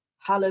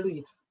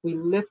 Hallelujah. We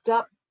lift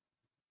up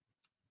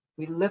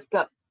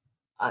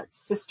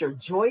Sister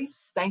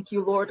Joyce. Thank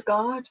you, Lord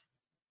God,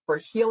 for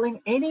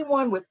healing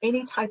anyone with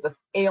any type of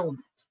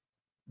ailment.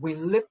 We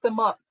lift them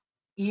up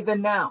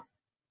even now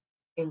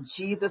in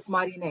Jesus'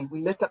 mighty name.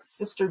 We lift up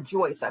Sister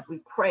Joyce as we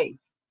pray,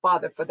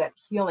 Father, for that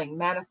healing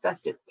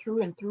manifested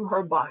through and through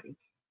her body,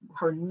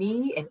 her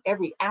knee and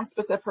every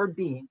aspect of her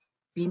being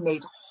be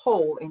made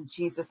whole in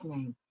Jesus'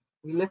 name.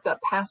 We lift up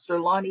Pastor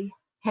Lonnie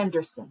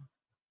Henderson.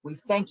 We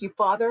thank you,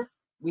 Father.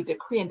 We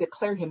decree and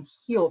declare him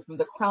healed from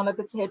the crown of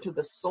his head to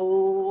the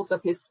soles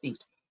of his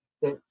feet.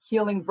 The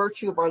healing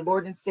virtue of our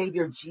Lord and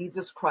Savior,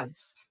 Jesus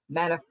Christ,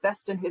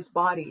 manifest in his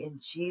body in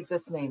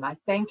Jesus' name. I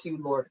thank you,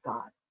 Lord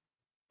God.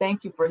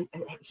 Thank you for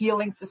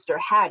healing Sister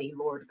Hattie,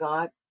 Lord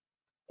God,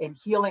 and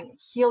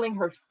healing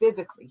her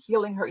physically,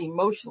 healing her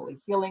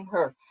emotionally, healing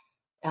her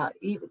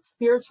even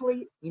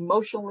spiritually,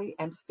 emotionally,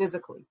 and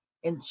physically.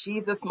 In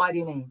Jesus'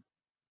 mighty name.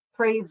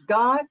 Praise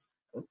God.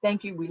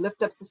 Thank you. We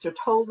lift up Sister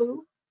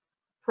Tolu.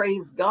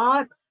 Praise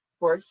God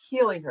for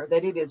healing her,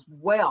 that it is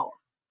well.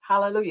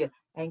 Hallelujah.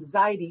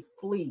 Anxiety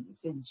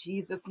flees in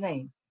Jesus'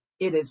 name.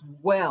 It is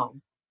well.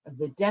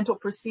 The dental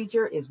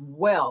procedure is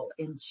well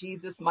in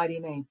Jesus' mighty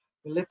name.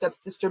 We lift up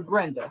Sister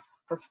Brenda.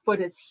 Her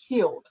foot is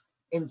healed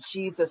in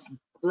Jesus'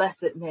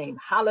 blessed name.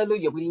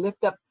 Hallelujah. We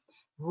lift up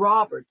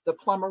Robert, the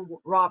plumber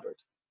Robert.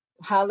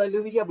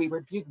 Hallelujah. We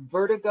rebuke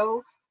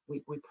vertigo.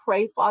 We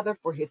pray, Father,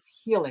 for his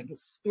healing,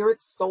 his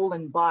spirit, soul,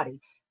 and body.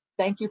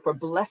 Thank you for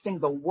blessing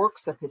the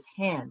works of his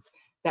hands,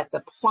 that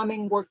the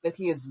plumbing work that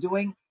he is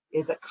doing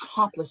is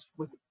accomplished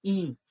with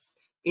ease.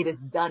 It is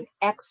done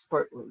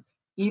expertly,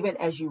 even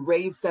as you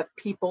raised up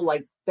people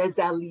like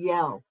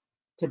Bezaleel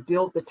to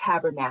build the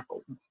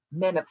tabernacle,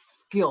 men of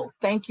skill.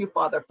 Thank you,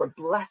 Father, for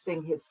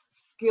blessing his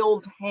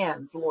skilled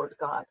hands, Lord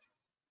God.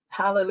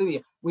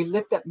 Hallelujah. We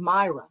lift up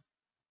Myra.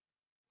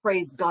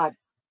 Praise God.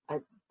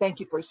 Thank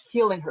you for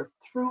healing her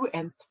through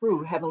and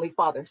through, Heavenly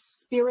Father,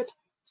 spirit,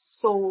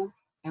 soul,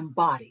 and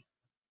body.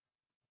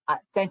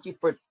 Thank you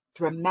for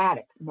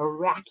dramatic,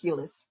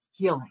 miraculous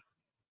healing.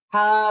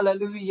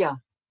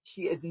 Hallelujah.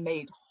 She is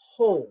made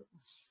whole,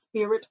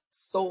 spirit,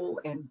 soul,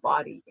 and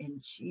body in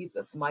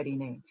Jesus' mighty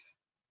name.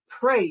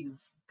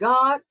 Praise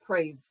God,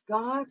 praise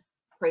God,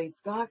 praise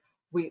God.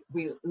 We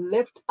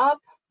lift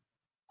up,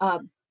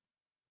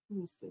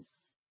 who is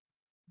this?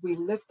 We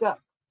lift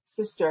up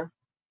Sister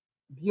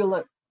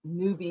Beulah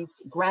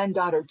Newby's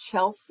granddaughter,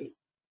 Chelsea.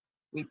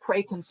 We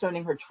pray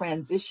concerning her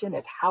transition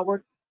at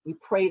Howard. We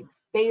pray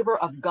favor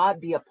of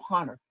God be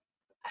upon her.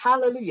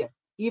 Hallelujah.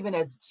 Even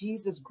as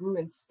Jesus grew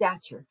in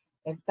stature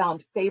and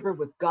found favor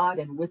with God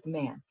and with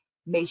man.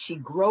 May she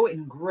grow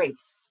in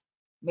grace.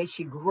 May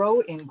she grow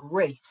in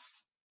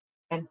grace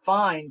and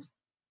find,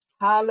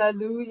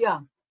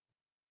 hallelujah,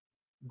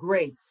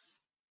 grace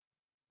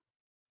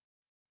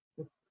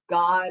with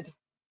God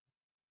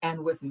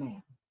and with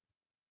man.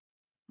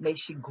 May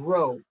she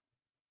grow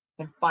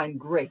and find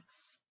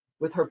grace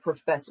with her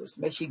professors.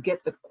 May she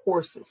get the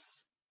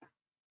courses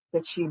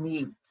that she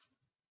needs.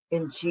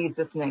 In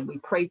Jesus' name, we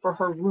pray for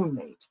her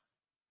roommate,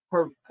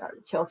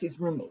 Chelsea's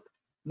roommate.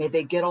 May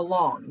they get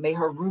along. May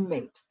her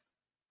roommate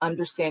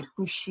understand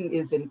who she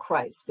is in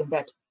Christ and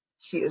that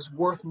she is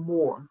worth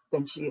more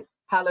than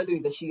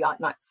hallelujah, that she ought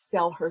not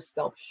sell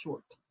herself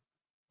short.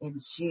 In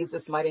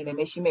Jesus' mighty name,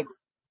 may she make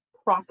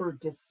proper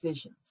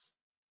decisions.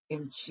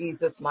 In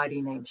Jesus'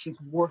 mighty name,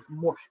 she's worth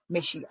more.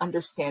 May she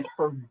understand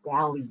her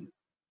value,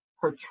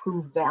 her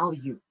true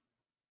value.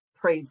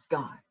 Praise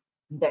God,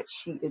 that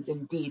she is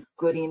indeed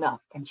good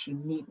enough and she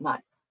need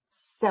not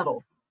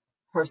settle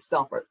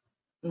herself or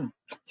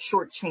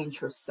shortchange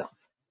herself.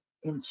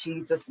 In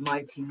Jesus'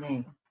 mighty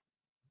name.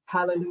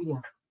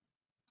 Hallelujah.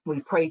 We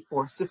pray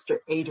for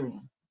Sister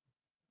Adrian.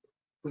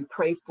 We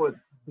pray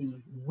for the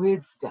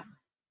wisdom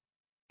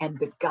and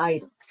the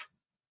guidance,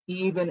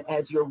 even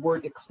as your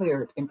word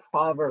declared in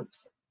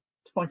Proverbs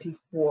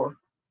 24:14.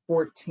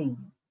 14.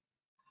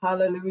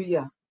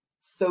 Hallelujah.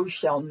 So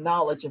shall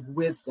knowledge of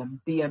wisdom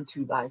be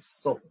unto thy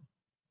soul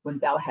when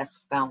thou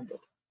hast found it.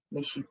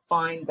 May she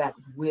find that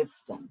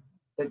wisdom,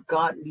 the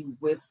godly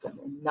wisdom,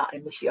 and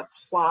may she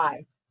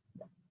apply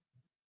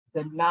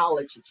the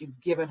knowledge that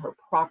you've given her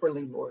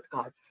properly, Lord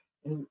God.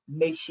 And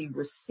may she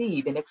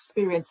receive and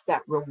experience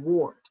that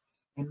reward.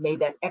 And may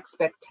that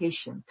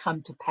expectation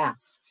come to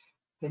pass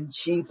in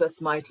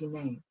Jesus' mighty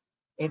name.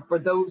 And for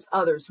those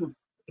others who've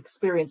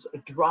experienced a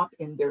drop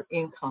in their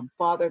income,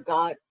 Father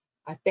God,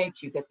 I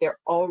thank you that they are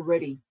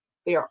already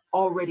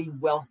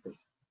wealthy.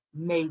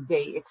 May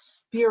they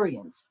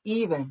experience,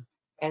 even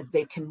as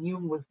they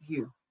commune with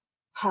you,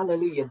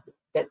 hallelujah,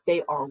 that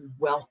they are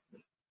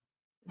wealthy.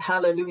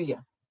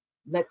 Hallelujah.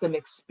 Let them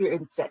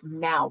experience that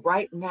now,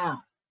 right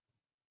now.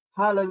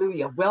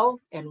 Hallelujah.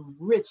 Wealth and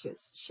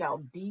riches shall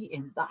be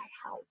in thy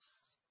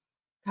house.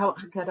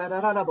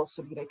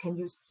 Can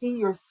you see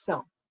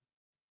yourself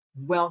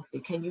wealthy?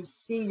 Can you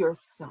see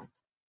yourself?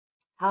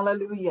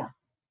 Hallelujah.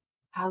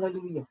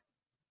 Hallelujah.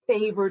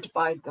 Favored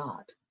by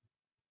God.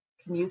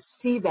 Can you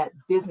see that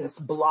business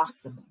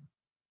blossoming?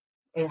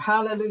 And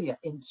hallelujah,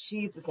 in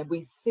Jesus' name,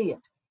 we see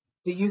it.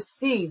 Do you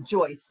see,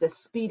 Joyce, the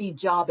speedy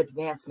job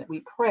advancement?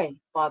 We pray,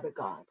 Father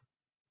God,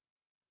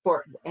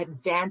 for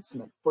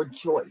advancement for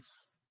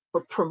Joyce,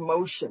 for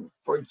promotion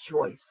for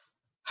Joyce.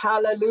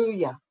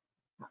 Hallelujah.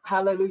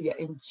 Hallelujah.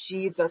 In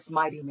Jesus'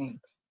 mighty name.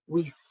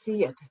 We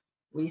see it.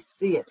 We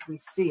see it. We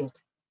see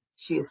it.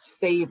 She is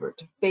favored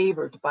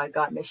by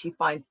God. May she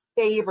find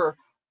favor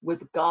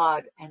with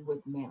God and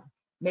with man.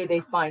 May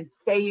they find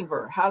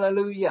favor,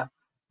 hallelujah,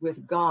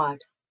 with God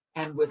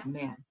and with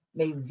man.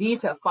 May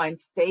Vita find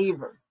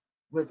favor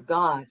with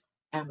God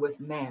and with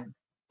man.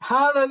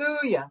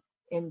 Hallelujah.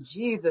 In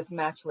Jesus'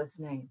 matchless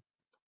name.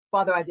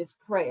 Father, I just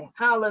pray,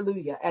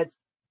 hallelujah, as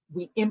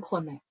we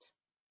implement.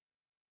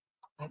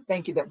 I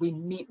thank you that we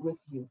meet with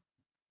you.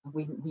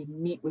 We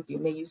meet with you.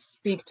 May you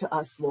speak to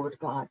us, Lord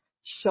God.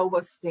 Show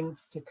us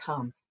things to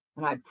come.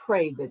 And I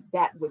pray that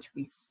that which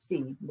we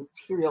see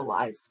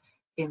materialize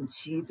in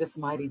Jesus'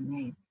 mighty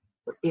name.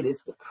 For it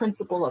is the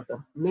principle of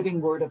the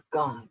living word of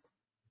God.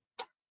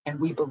 And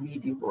we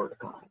believe you, Lord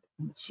God.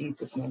 In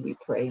Jesus' name we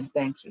pray and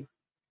thank you.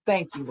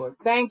 Thank you, Lord.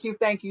 Thank you,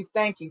 thank you,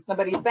 thank you.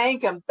 Somebody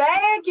thank him.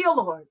 Thank you,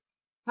 Lord.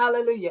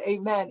 Hallelujah.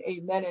 Amen,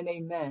 amen, and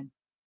amen.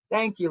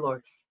 Thank you,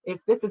 Lord. If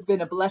this has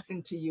been a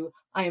blessing to you,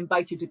 I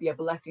invite you to be a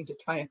blessing to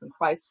Triumph in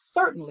Christ,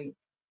 certainly,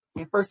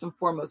 and first and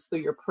foremost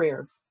through your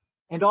prayers.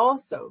 And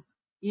also,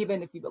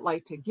 even if you would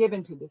like to give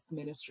into this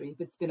ministry,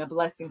 if it's been a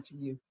blessing to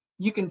you,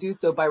 you can do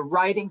so by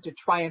writing to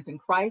Triumph in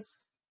Christ,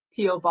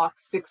 P.O.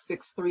 Box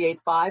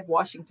 66385,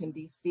 Washington,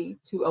 D.C.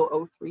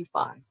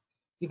 20035.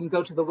 You can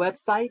go to the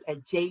website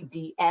at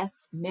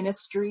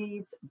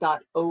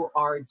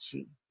jdsministries.org.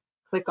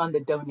 Click on the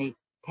donate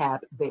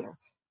tab there.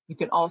 You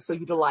can also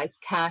utilize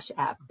Cash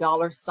App,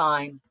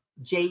 $JDS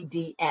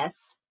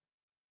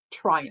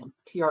Triumph,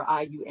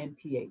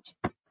 TRIUMPH.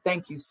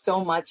 Thank you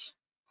so much.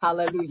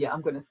 Hallelujah.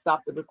 I'm going to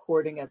stop the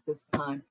recording at this time.